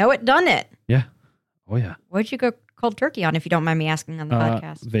 Know it, done it. Yeah. Oh yeah. What'd you go cold turkey on, if you don't mind me asking on the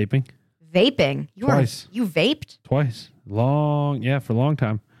podcast? Vaping. Vaping. Twice. You vaped? Twice. For a long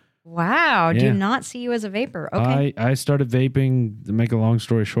time. Wow. Do Yeah. not see you as a vapor. Okay. I started vaping, to make a long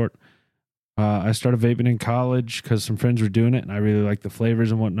story short. I started vaping in college because some friends were doing it and I really liked the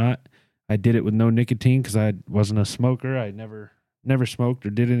flavors and whatnot. I did it with no nicotine because I wasn't a smoker. I never smoked or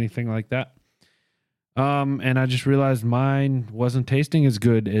did anything like that. And I just realized mine wasn't tasting as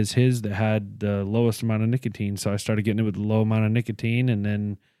good as his that had the lowest amount of nicotine. So I started getting it with the low amount of nicotine, and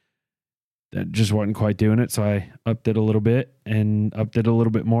then that just wasn't quite doing it. So I upped it a little bit and upped it a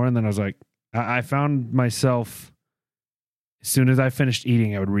little bit more. And then I was like, I found myself, as soon as I finished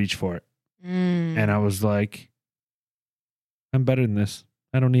eating, I would reach for it. And I was like, I'm better than this.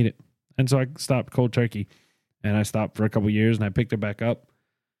 I don't need it. And so I stopped cold turkey, and I stopped for a couple years, and I picked it back up.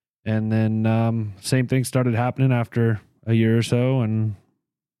 And then same thing started happening after a year or so, and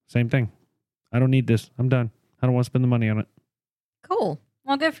same thing. I don't need this. I'm done. I don't want to spend the money on it. Cool.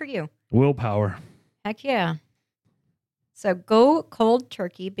 Well, good for you. Willpower. Heck yeah. So go cold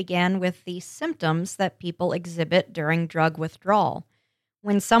turkey began with the symptoms that people exhibit during drug withdrawal.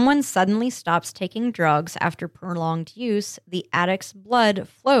 When someone suddenly stops taking drugs after prolonged use, the addict's blood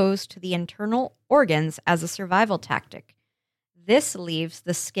flows to the internal organs as a survival tactic. This leaves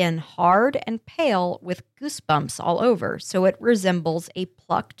the skin hard and pale with goosebumps all over, so it resembles a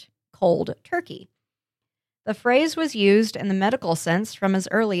plucked cold turkey. The phrase was used in the medical sense from as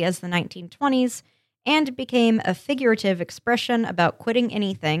early as the 1920s and became a figurative expression about quitting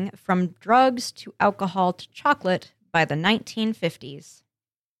anything from drugs to alcohol to chocolate by the 1950s.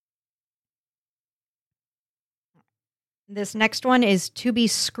 This next one is to be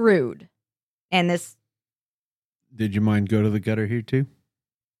screwed. And this, Did you mind go to the gutter here too?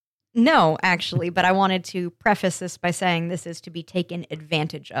 no, actually, but I wanted to preface this by saying this is to be taken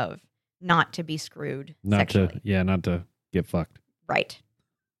advantage of, not to be screwed sexually. Not to get fucked. Right.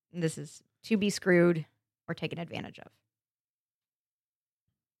 This is to be screwed or taken advantage of.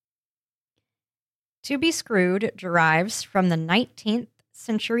 To be screwed derives from the 19th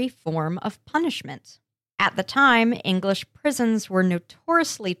century form of punishment. At the time, English prisons were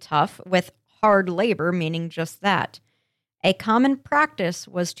notoriously tough, with hard labor meaning just that. A common practice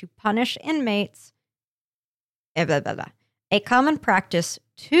was to punish inmates. A common practice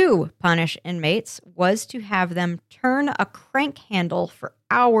to punish inmates was to have them turn a crank handle for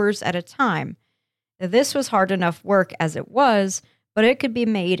hours at a time. This was hard enough work as it was, but it could be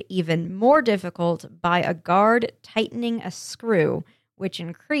made even more difficult by a guard tightening a screw, which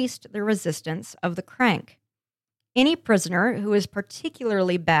increased the resistance of the crank. Any prisoner who is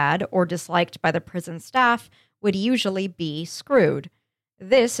particularly bad or disliked by the prison staff would usually be screwed.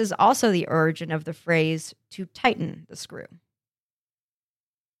 This is also the origin of the phrase to tighten the screw.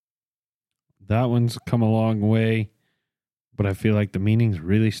 That one's come a long way, but I feel like the meanings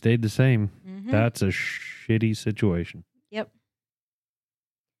really stayed the same. Mm-hmm. That's a shitty situation. Yep.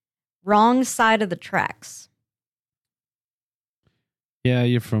 Wrong side of the tracks. Yeah,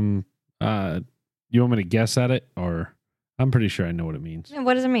 you're from, you want me to guess at it? Or I'm pretty sure I know what it means.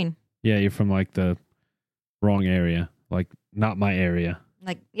 What does it mean? Yeah, you're from like the wrong area, like not my area.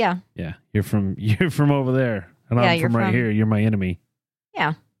 Like, yeah. Yeah, you're from over there, and Yeah, I'm you're from right from- here. You're my enemy.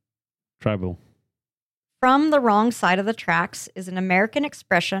 Yeah. Tribal. From the wrong side of the tracks is an American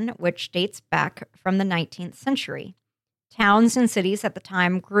expression which dates back from the 19th century. Towns and cities at the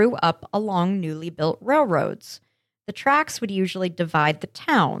time grew up along newly built railroads. The tracks would usually divide the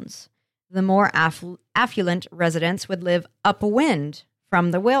towns. The more affluent residents would live upwind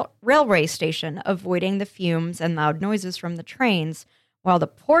from the railway station, avoiding the fumes and loud noises from the trains, while the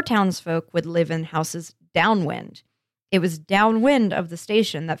poor townsfolk would live in houses downwind. It was downwind of the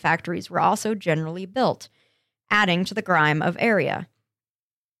station that factories were also generally built, adding to the grime of area.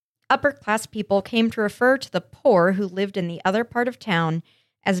 Upper-class people came to refer to the poor who lived in the other part of town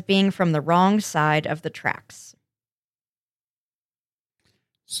as being from the wrong side of the tracks.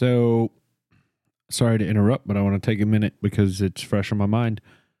 So, sorry to interrupt, but I want to take a minute because it's fresh on my mind.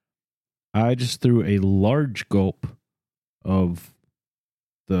 I just threw a large gulp of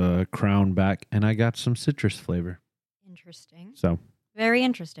the Crown back, and I got some citrus flavor. Interesting. So, Very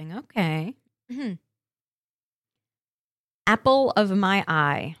interesting. Okay. Apple of my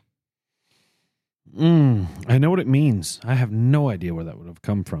eye. I know what it means. I have no idea where that would have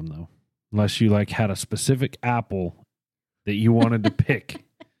come from, though. Unless you had a specific apple that you wanted to pick.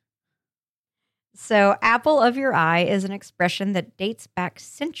 So, apple of your eye is an expression that dates back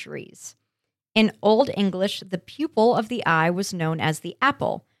centuries. In Old English, the pupil of the eye was known as the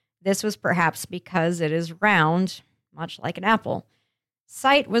apple. This was perhaps because it is round, much like an apple.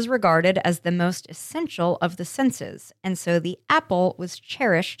 Sight was regarded as the most essential of the senses, and so the apple was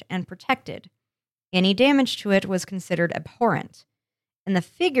cherished and protected. Any damage to it was considered abhorrent. In the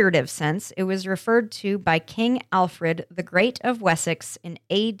figurative sense, it was referred to by King Alfred the Great of Wessex in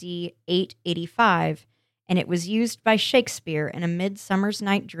AD 885, and it was used by Shakespeare in A Midsummer's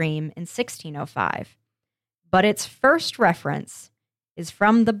Night Dream in 1605. But its first reference is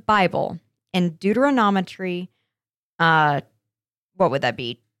from the Bible in Deuteronomy, what would that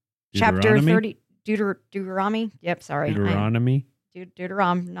be? Chapter 30, Deuteronomy? Yep, sorry. Deuteronomy?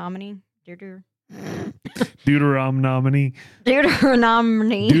 Deuteronomy. Deuteronomy.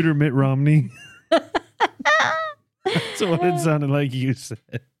 Deuteronomy. Deuter Mitt Romney. That's what it sounded like you said.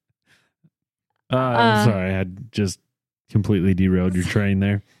 I'm sorry. I just completely derailed your train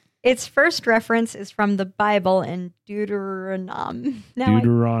there. Its first reference is from the Bible in Deuteronomy.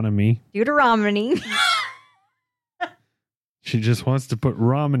 Deuteronomy. She just wants to put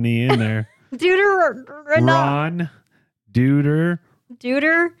Romney in there. Deuteronomy. Deuteronomy.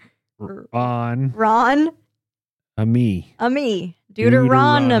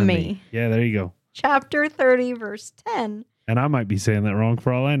 Yeah, there you go. Chapter 30, verse 10. And I might be saying that wrong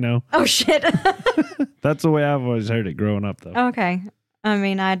for all I know. Oh, shit. That's the way I've always heard it growing up, though. Okay. I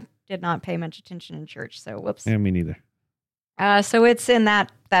mean, I did not pay much attention in church, so whoops. Yeah, me neither. So it's in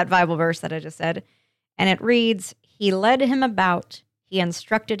that Bible verse that I just said. And it reads, "He led him about, he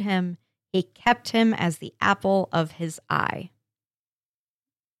instructed him, he kept him as the apple of his eye."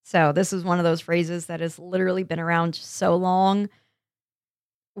 So this is one of those phrases that has literally been around so long,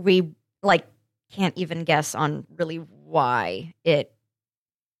 we can't even guess on really why it,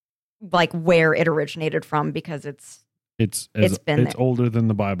 where it originated from, because it's older than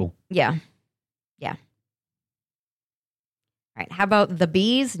the Bible. Yeah. All right. How about the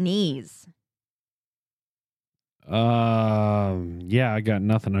bee's knees? Yeah, I got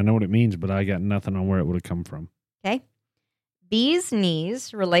nothing. I know what it means, but I got nothing on where it would have come from. Okay. Bee's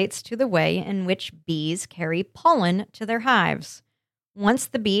knees relates to the way in which bees carry pollen to their hives. Once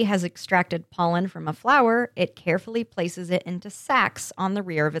the bee has extracted pollen from a flower, it carefully places it into sacs on the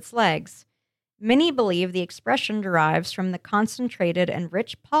rear of its legs. Many believe the expression derives from the concentrated and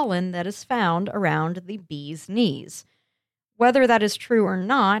rich pollen that is found around the bee's knees. Whether that is true or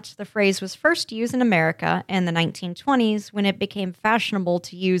not, the phrase was first used in America in the 1920s when it became fashionable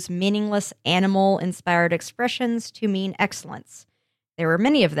to use meaningless animal-inspired expressions to mean excellence. There were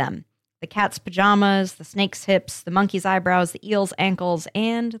many of them: the cat's pajamas, the snake's hips, the monkey's eyebrows, the eel's ankles,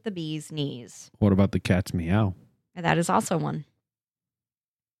 and the bee's knees. What about the cat's meow? That is also one.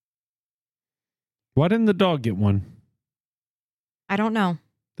 Why didn't the dog get one? I don't know.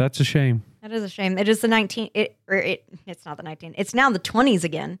 That's a shame. That is a shame. It is the it's not the 19. It's now the 20s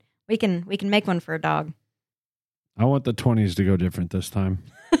again. We can make one for a dog. I want the 20s to go different this time.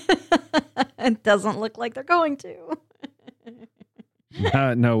 It doesn't look like they're going to.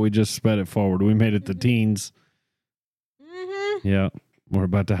 No, we just sped it forward. We made it the teens. Mm-hmm. Yeah, we're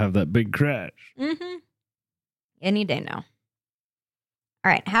about to have that big crash. Mm-hmm. Any day now.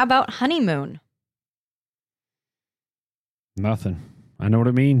 All right, how about honeymoon? Nothing. I know what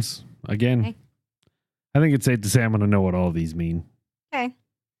it means. Again, Okay. I think it's safe to say I'm going to know what all these mean. Okay.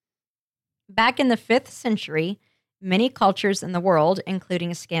 Back in the 5th century, many cultures in the world,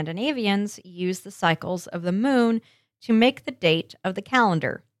 including Scandinavians, used the cycles of the moon to make the date of the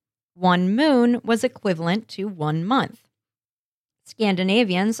calendar. One moon was equivalent to 1 month.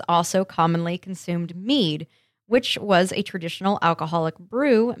 Scandinavians also commonly consumed mead, which was a traditional alcoholic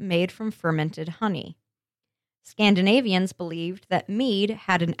brew made from fermented honey. Scandinavians believed that mead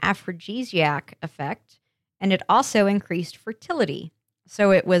had an aphrodisiac effect, and it also increased fertility,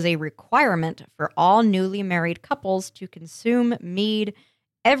 So it was a requirement for all newly married couples to consume mead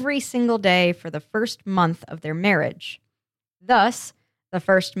every single day for the first month of their marriage. Thus, the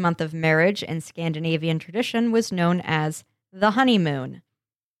first month of marriage in Scandinavian tradition was known as the honeymoon.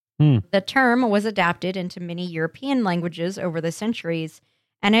 The term was adapted into many European languages over the centuries,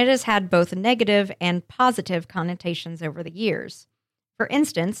 and it has had both negative and positive connotations over the years. For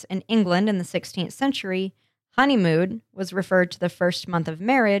instance, in England in the 16th century, honeymoon was referred to the first month of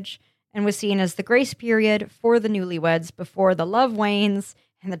marriage and was seen as the grace period for the newlyweds before the love wanes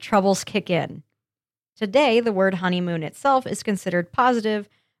and the troubles kick in. Today, the word honeymoon itself is considered positive,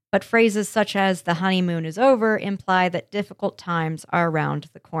 but phrases such as the honeymoon is over imply that difficult times are around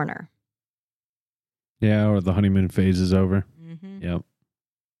the corner. Yeah, or the honeymoon phase is over. Mm-hmm. Yep.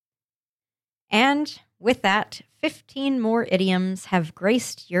 And with that, 15 more idioms have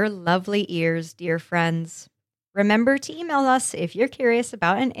graced your lovely ears, dear friends. Remember to email us if you're curious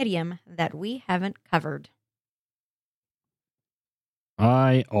about an idiom that we haven't covered.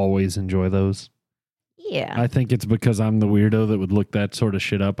 I always enjoy those. Yeah. I think it's because I'm the weirdo that would look that sort of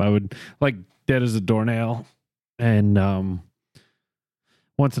shit up. I would like dead as a doornail. And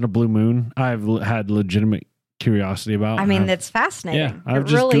once in a blue moon, I've had legitimate curiosity about. I mean, that's fascinating. Yeah, I've it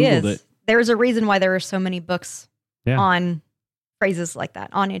just really Googled is. it. There's a reason why there are so many books Yeah. on phrases like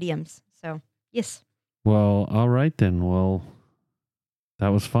that, on idioms. So, yes. Well, all right then. Well, that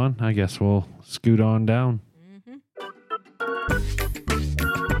was fun. I guess we'll scoot on down. Mm-hmm.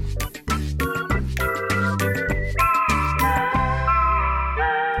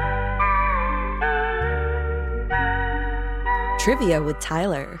 Trivia with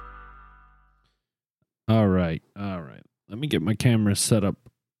Tyler. All right. Let me get my camera set up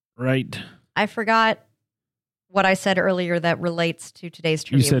right. I forgot what I said earlier that relates to today's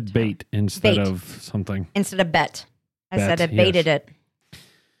trivia. You said with Tyler. bait instead Bait. of something. Instead of bet. I Bet, said I baited yes.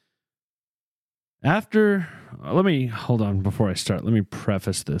 it. Let me hold on before I start. Let me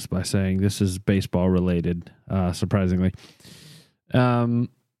preface this by saying this is baseball related, surprisingly. And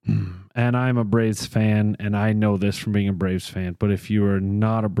I'm a Braves fan, and I know this from being a Braves fan. But if you are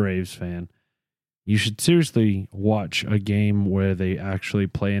not a Braves fan, you should seriously watch a game where they actually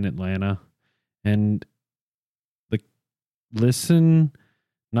play in Atlanta and listen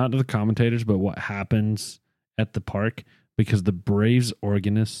not to the commentators, but what happens at the park, because the Braves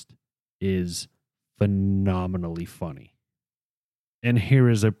organist is phenomenally funny. And here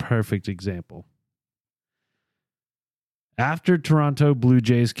is a perfect example. After Toronto Blue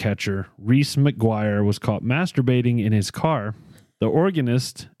Jays catcher Reese McGuire was caught masturbating in his car, the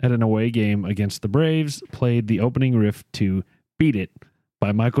organist at an away game against the Braves played the opening riff to Beat It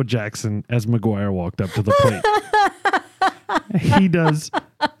by Michael Jackson as McGuire walked up to the plate. He does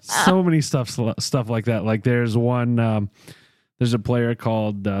so many stuff like that. Like there's one, there's a player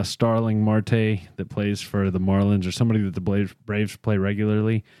called Starling Marte that plays for the Marlins, or somebody that the Braves play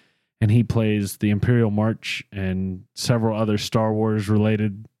regularly. And he plays the Imperial March and several other Star Wars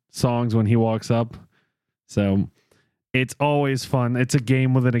related songs when he walks up. So it's always fun. It's a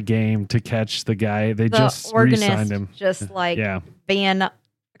game within a game to catch the guy. They just re-signed him. Just like Yeah. being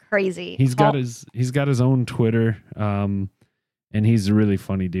crazy. He's got his own Twitter, and he's a really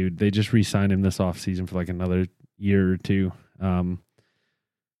funny dude. They just re-signed him this offseason for like another year or two.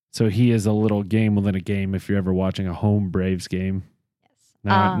 So he is a little game within a game if you're ever watching a home Braves game.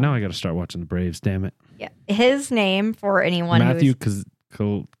 Yes. Now I got to start watching the Braves, damn it. Yeah. His name, for anyone Matthew who's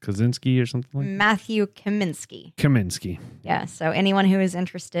Kaczynski or something like that? Matthew Kaminsky. Kaminsky. Yeah. So anyone who is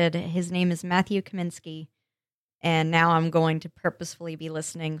interested, his name is Matthew Kaminsky. And now I'm going to purposefully be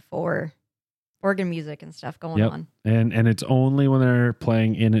listening for organ music and stuff going on. And it's only when they're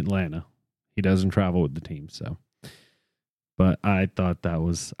playing in Atlanta. He doesn't travel with the team, so. But I thought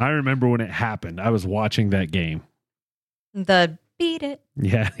I remember when it happened. I was watching that game. The Beat It.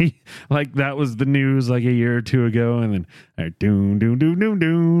 Yeah, like that was the news like a year or two ago, and then doom doom doom doom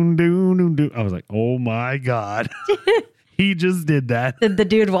doom doom doom doom. I was like, oh my god, he just did that. Did the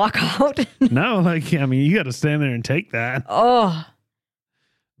dude walk out? No, like I mean, you got to stand there and take that. Oh,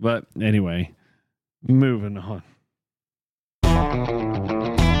 But anyway, moving on.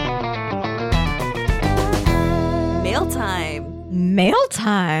 Mail time. mail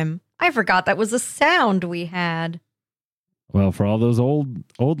time. I forgot that was a sound we had. Well, for all those old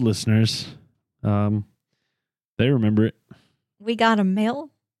listeners, they remember it. We got a mail?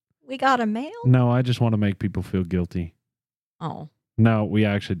 We got a mail? No, I just want to make people feel guilty. Oh. No, we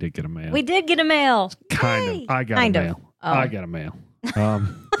actually did get a mail. We did get a mail. Kind Yay. of. I got Kind a of. mail. Oh. I got a mail.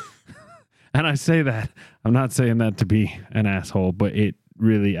 And I say that, I'm not saying that to be an asshole, but it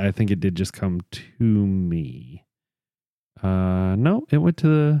really, I think it did just come to me. No, it went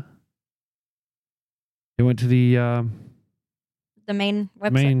to the The main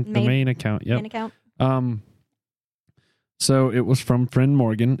website, main account. Yep. main account. So it was from friend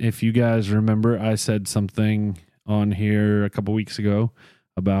Morgan. If you guys remember, I said something on here a couple weeks ago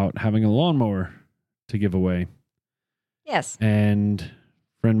about having a lawnmower to give away. Yes. And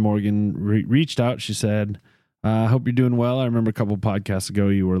friend Morgan reached out. She said, I hope you're doing well. I remember a couple podcasts ago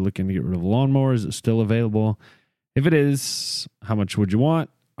you were looking to get rid of a lawnmower. Is it still available? If it is, how much would you want?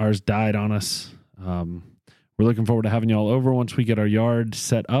 Ours died on us. We're looking forward to having y'all over once we get our yard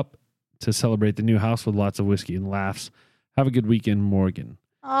set up to celebrate the new house with lots of whiskey and laughs. Have a good weekend, Morgan.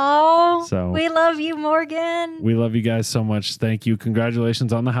 Oh, So we love you, Morgan. we love you guys so much. Thank you.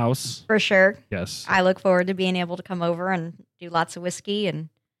 Congratulations on the house. For sure. Yes. I look forward to being able to come over and do lots of whiskey and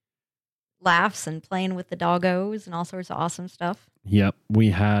laughs and playing with the doggos and all sorts of awesome stuff. Yep. We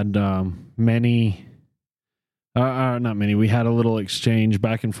had many, not many. We had a little exchange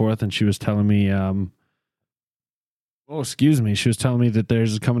back and forth, and she was telling me, she was telling me that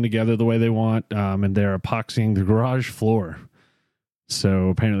theirs is coming together the way they want, and they're epoxying the garage floor. So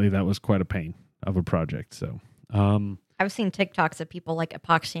apparently that was quite a pain of a project. So I've seen TikToks of people like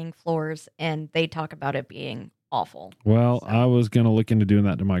epoxying floors, and they talk about it being awful. well, So. I was going to look into doing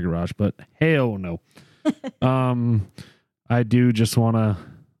that to my garage, but hell no. I do just want to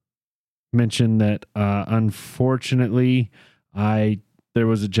mention that, unfortunately, there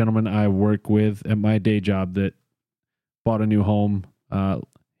was a gentleman I work with at my day job that bought a new home.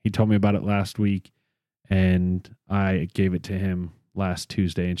 He told me about it last week, and I gave it to him last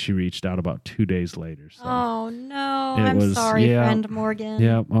Tuesday, and she reached out about 2 days later. So. Oh, no. It I'm was- sorry, yeah. friend Morgan.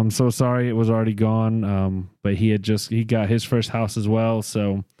 Yeah, I'm so sorry it was already gone. But he got his first house as well,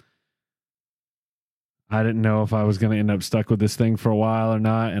 so I didn't know if I was going to end up stuck with this thing for a while or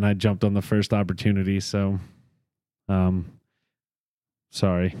not, and I jumped on the first opportunity. So,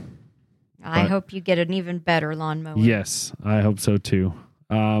 sorry. I But- hope you get an even better lawnmower. Yes, I hope so too.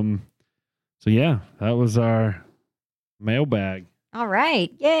 So yeah, that was our mailbag. All right.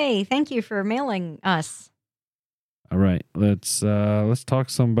 Yay. Thank you for mailing us. All right, let's talk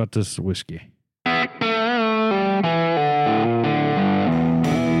some about this whiskey.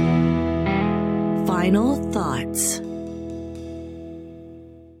 Final thoughts.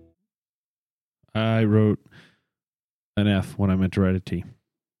 I wrote an F when I meant to write a T.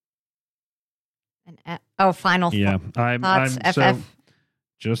 Final Yeah, thoughts. I'm FF. so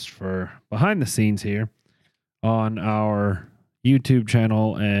just for behind the scenes here on our YouTube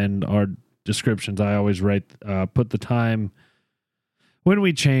channel and our descriptions. I always put the time when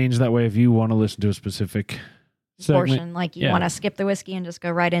we change. That way, if you want to listen to a specific segment, portion. Like you Yeah. want to skip the whiskey and just go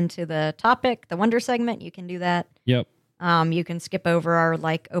right into the topic, the wonder segment, you can do that. Yep. You can skip over our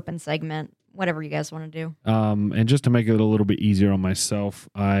open segment, whatever you guys want to do. And just to make it a little bit easier on myself,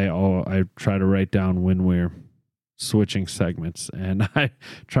 I try to write down when we're switching segments, and I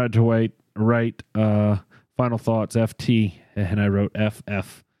tried to write final thoughts FT, and I wrote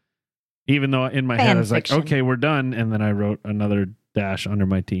FF, even though in my head I was like, Fan fiction. okay, we're done, and then I wrote another dash under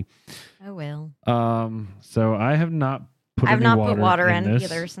my T. Oh, well. So I have not put I've any not put water in this.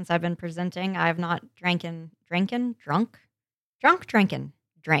 either since I've been presenting. I have not drank. I've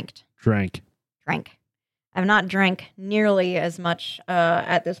not drank nearly as much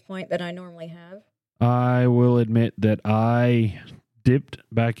at this point that I normally have. I will admit that I dipped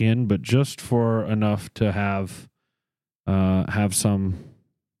back in, but just for enough to have some,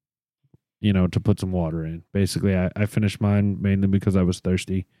 to put some water in. Basically, I finished mine mainly because I was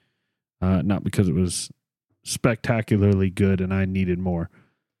thirsty, not because it was spectacularly good and I needed more.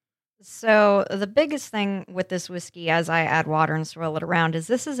 So the biggest thing with this whiskey, as I add water and swirl it around, is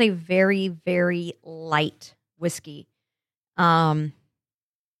this is a very, very light whiskey.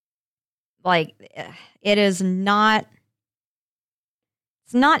 It is not.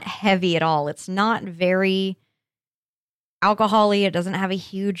 It's not heavy at all. It's not very alcohol-y. It doesn't have a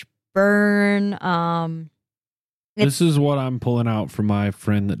huge burn. This is what I'm pulling out for my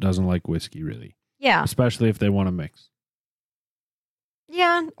friend that doesn't like whiskey, really, Yeah. especially if they want to mix.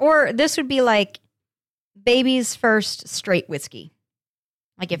 Yeah. Or this would be like baby's first straight whiskey.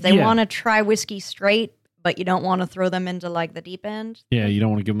 Like if they Yeah. want to try whiskey straight, but you don't want to throw them into the deep end. Yeah, you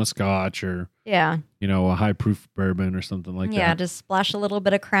don't want to give them a scotch or, Yeah. a high proof bourbon or something like Yeah. that. Just splash a little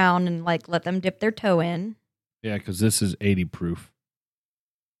bit of Crown and let them dip their toe in. Yeah, because this is 80 proof.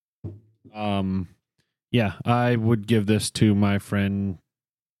 Yeah, I would give this to my friend,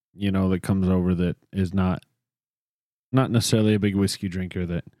 that comes over that is not necessarily a big whiskey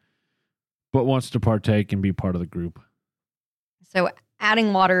drinker but wants to partake and be part of the group. So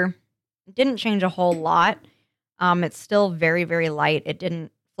adding water didn't change a whole lot. It's still very, very light. It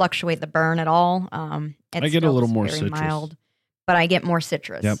didn't fluctuate the burn at all. I get a little more citrus. Mild, but I get more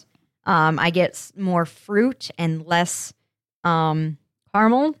citrus. Yep. I get more fruit and less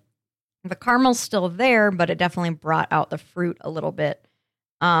caramel. The caramel's still there, but it definitely brought out the fruit a little bit.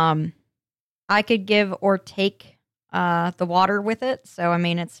 I could give or take the water with it. So, I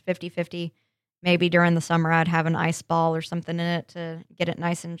mean, it's 50-50. Maybe during the summer, I'd have an ice ball or something in it to get it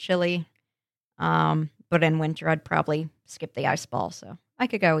nice and chilly. But in winter, I'd probably skip the ice ball. So I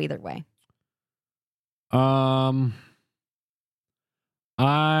could go either way. Like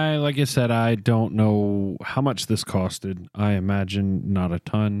I said, I don't know how much this costed. I imagine not a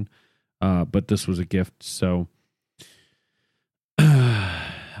ton, but this was a gift. So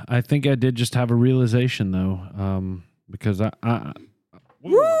I think I did just have a realization though, because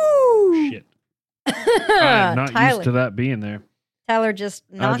Woo! Shit. I'm not Tyler. used to that being there. Tyler just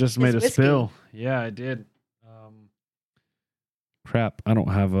knocked I just his made a whiskey. spill. Yeah, I did. Crap, I don't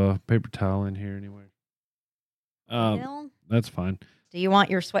have a paper towel in here anywhere. Well, That's fine. do you want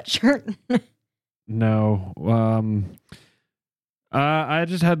your sweatshirt? No. I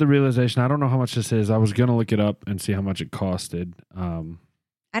just had the realization. I don't know how much this is. I was gonna look it up and see how much it costed.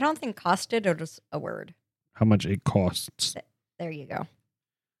 I don't think costed is a word. How much it costs. There you go.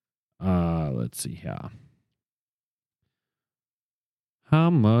 Let's see here. How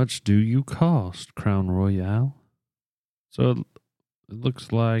much do you cost, Crown Royale? So it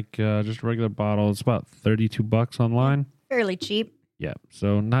looks like just a regular bottle. It's about $32 online. Fairly cheap. Yeah,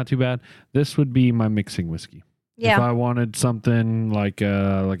 so not too bad. This would be my mixing whiskey. Yeah. If I wanted something like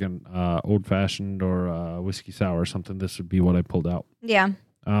an old fashioned or a whiskey sour or something, this would be what I pulled out. Yeah.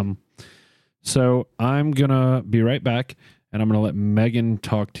 So I'm gonna be right back, and I'm gonna let Megan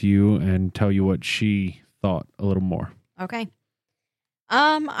talk to you and tell you what she thought a little more. Okay.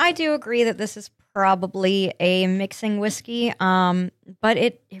 I do agree that this is probably a mixing whiskey, but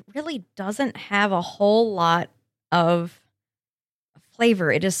it really doesn't have a whole lot of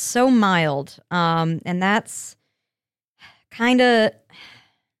flavor. It is so mild, and that's kind of,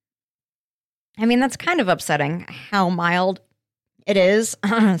 that's kind of upsetting how mild it is.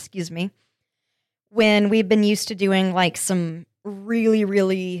 Excuse me. When we've been used to doing like some really,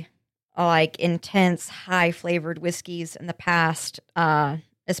 really like intense, high flavored whiskeys in the past,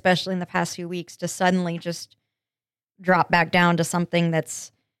 especially in the past few weeks, to suddenly just drop back down to something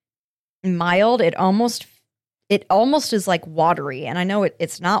that's mild. It almost is like watery, and I know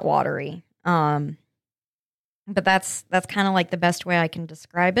it's not watery. But that's kind of like the best way I can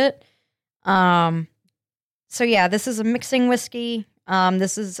describe it. So yeah, this is a mixing whiskey.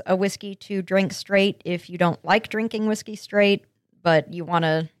 This is a whiskey to drink straight if you don't like drinking whiskey straight, but you want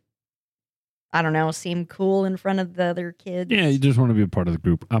to, I don't know, seem cool in front of the other kids. Yeah, you just want to be a part of the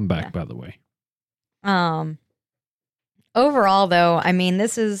group. I'm back, by the way. Overall, though,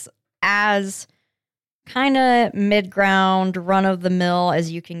 this is as kind of mid-ground, run-of-the-mill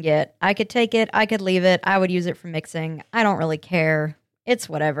as you can get. I could take it. I could leave it. I would use it for mixing. I don't really care. It's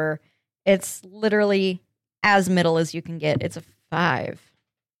whatever. It's literally as middle as you can get. It's a 5.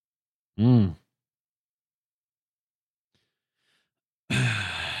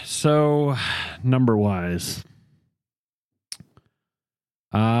 So, number-wise,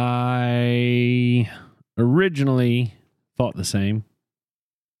 I originally thought the same.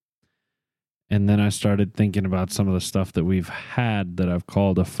 And then I started thinking about some of the stuff that we've had that I've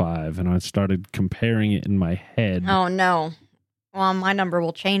called a 5, and I started comparing it in my head. Oh, no. Well, my number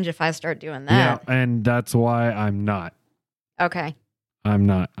will change if I start doing that. Yeah, and that's why I'm not. Okay. I'm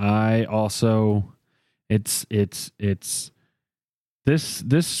not. I also, this is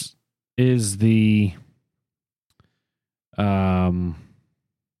the,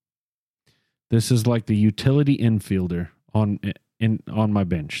 this is like the utility infielder on my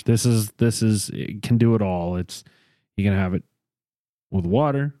bench. This is it can do it all. You can have it with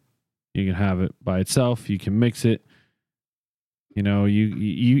water, you can have it by itself, you can mix it. You know,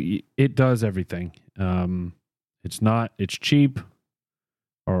 it does everything. It's cheap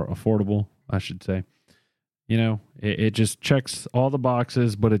or affordable, I should say. You know, it just checks all the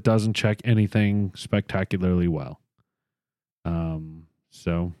boxes, but it doesn't check anything spectacularly well.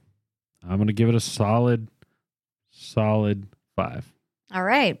 So I'm going to give it a solid 5. All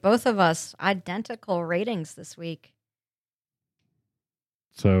right. Both of us identical ratings this week.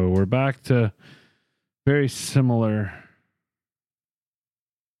 So we're back to very similar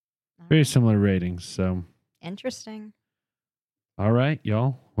ratings. So Interesting. all right,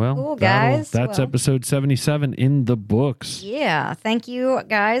 y'all. Well, Cool, guys. that's Well- episode 77 in the books. Yeah. Thank you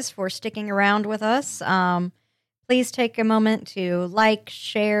guys for sticking around with us. Please take a moment to like,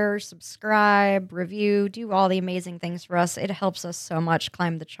 share, subscribe, review, do all the amazing things for us. It helps us so much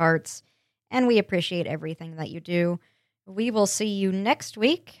climb the charts, and we appreciate everything that you do. We will see you next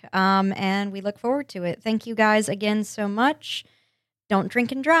week, and we look forward to it. Thank you guys again so much. Don't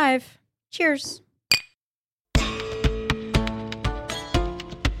drink and drive. Cheers.